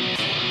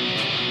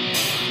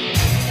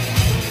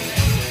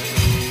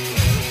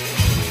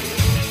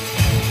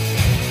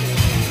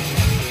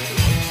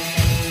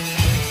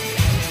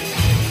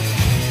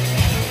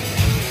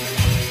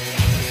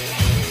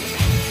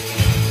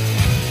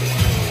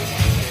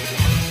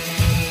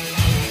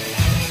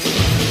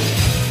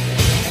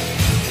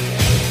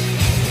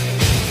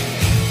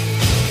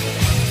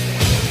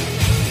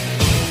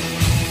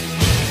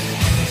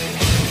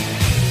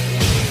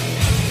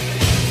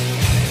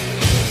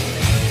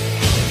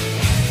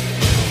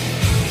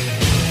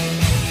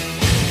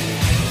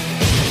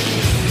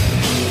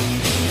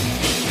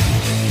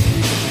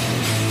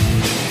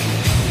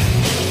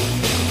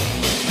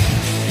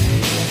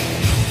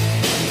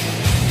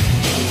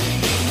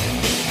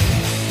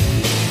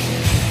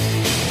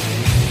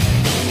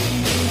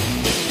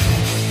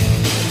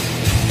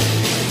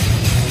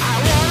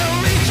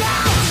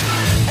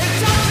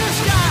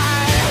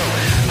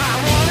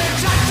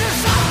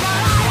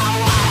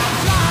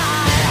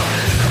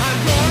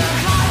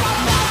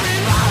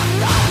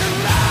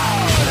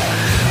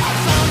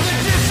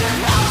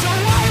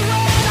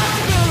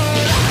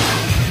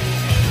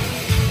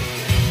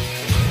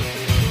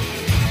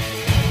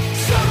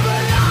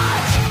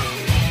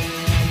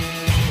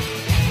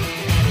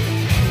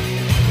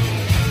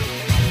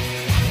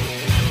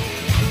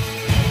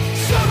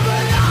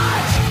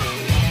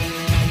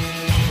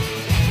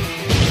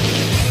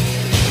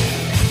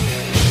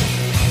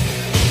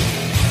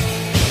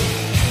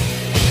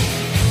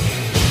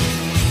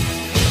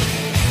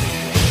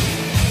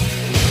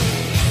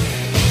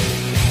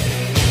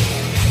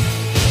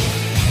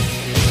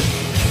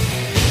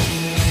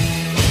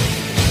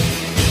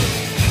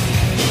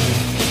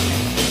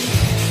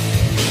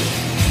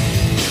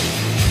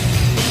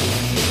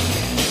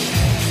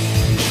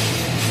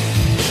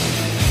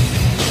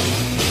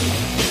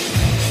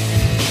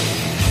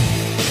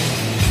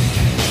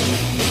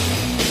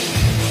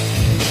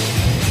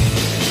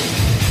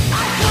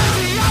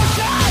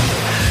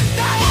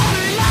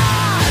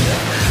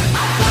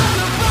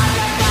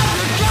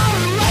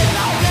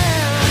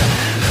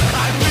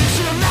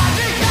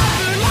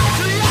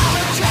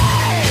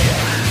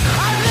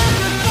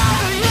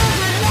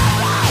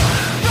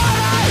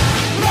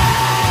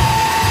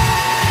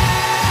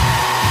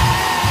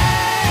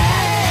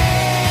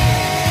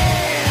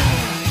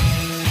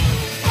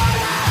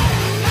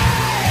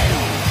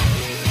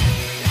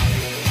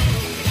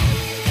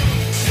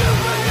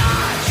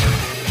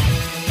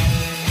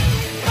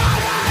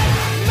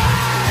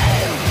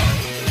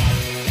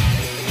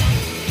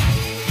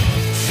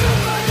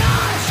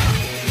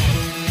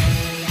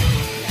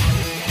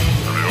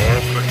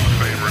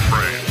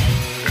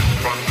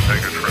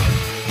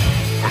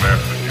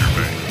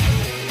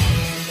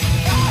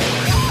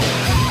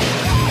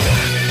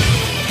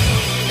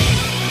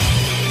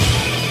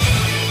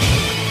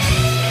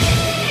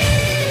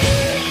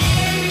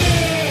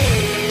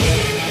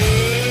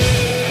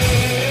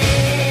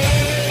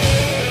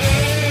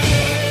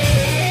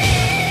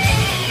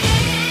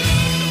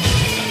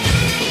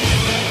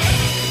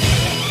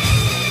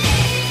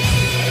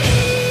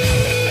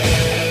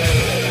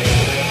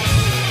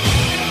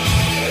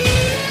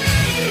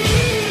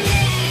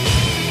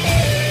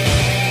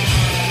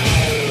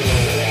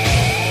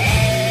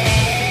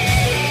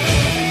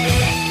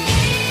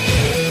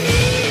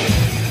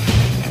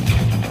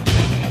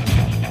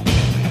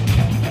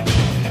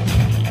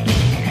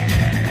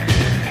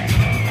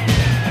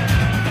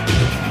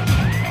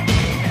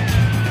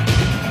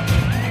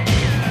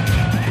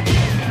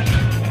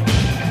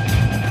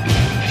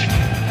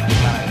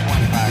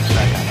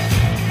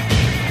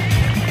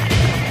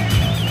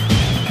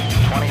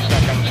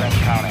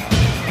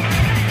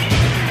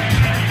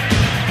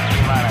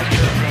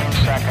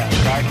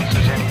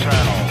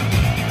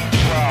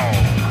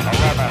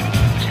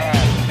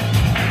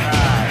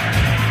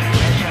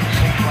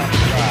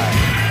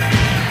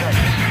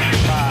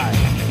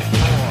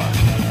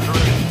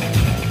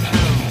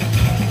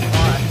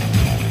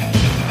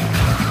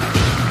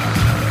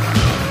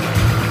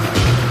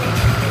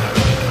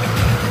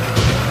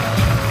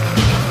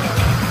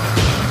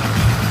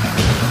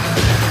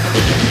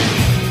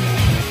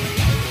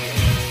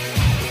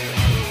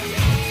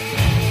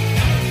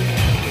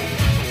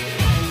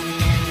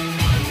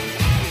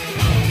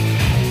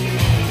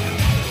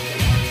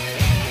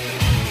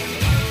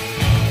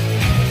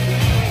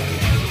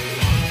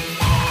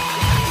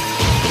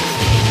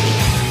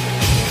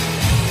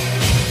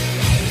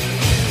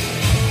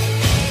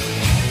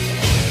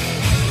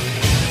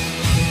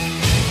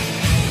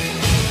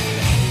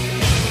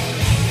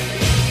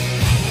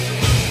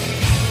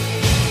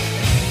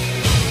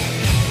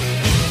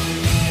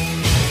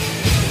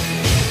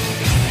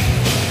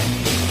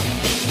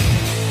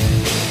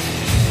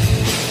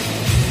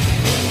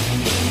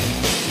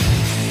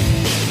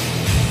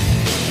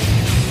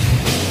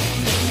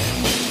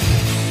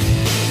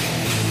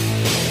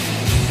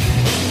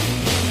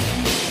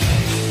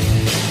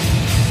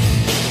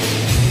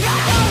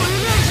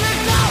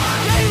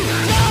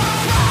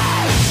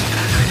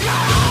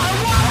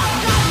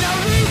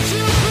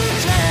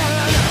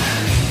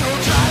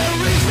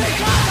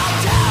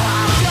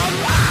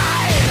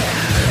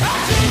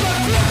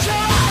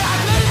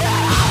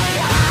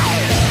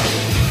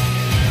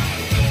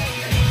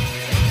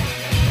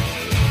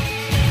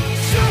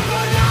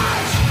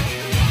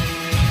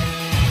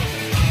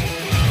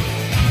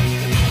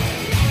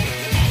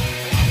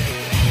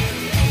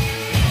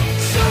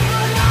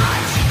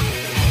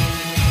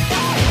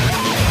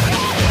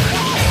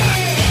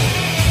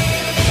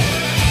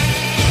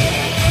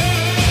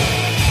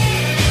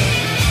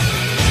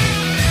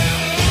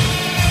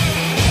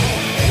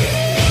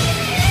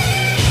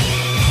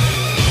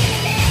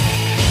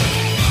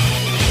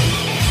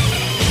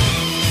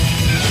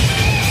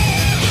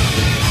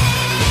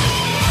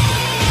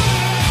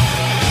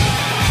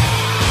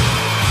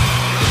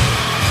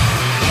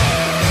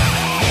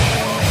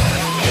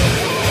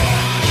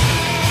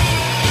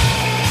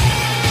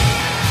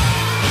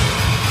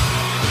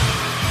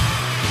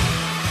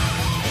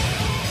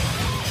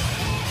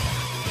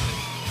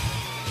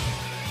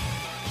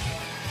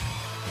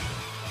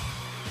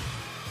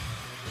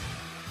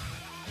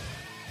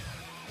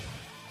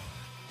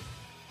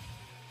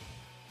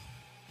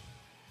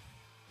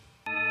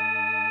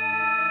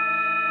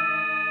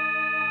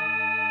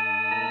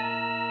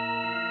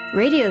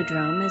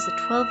 Radiodrome is a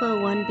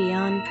 1201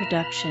 Beyond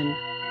production.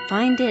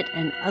 Find it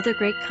and other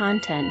great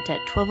content at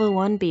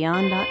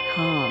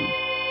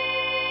 1201beyond.com.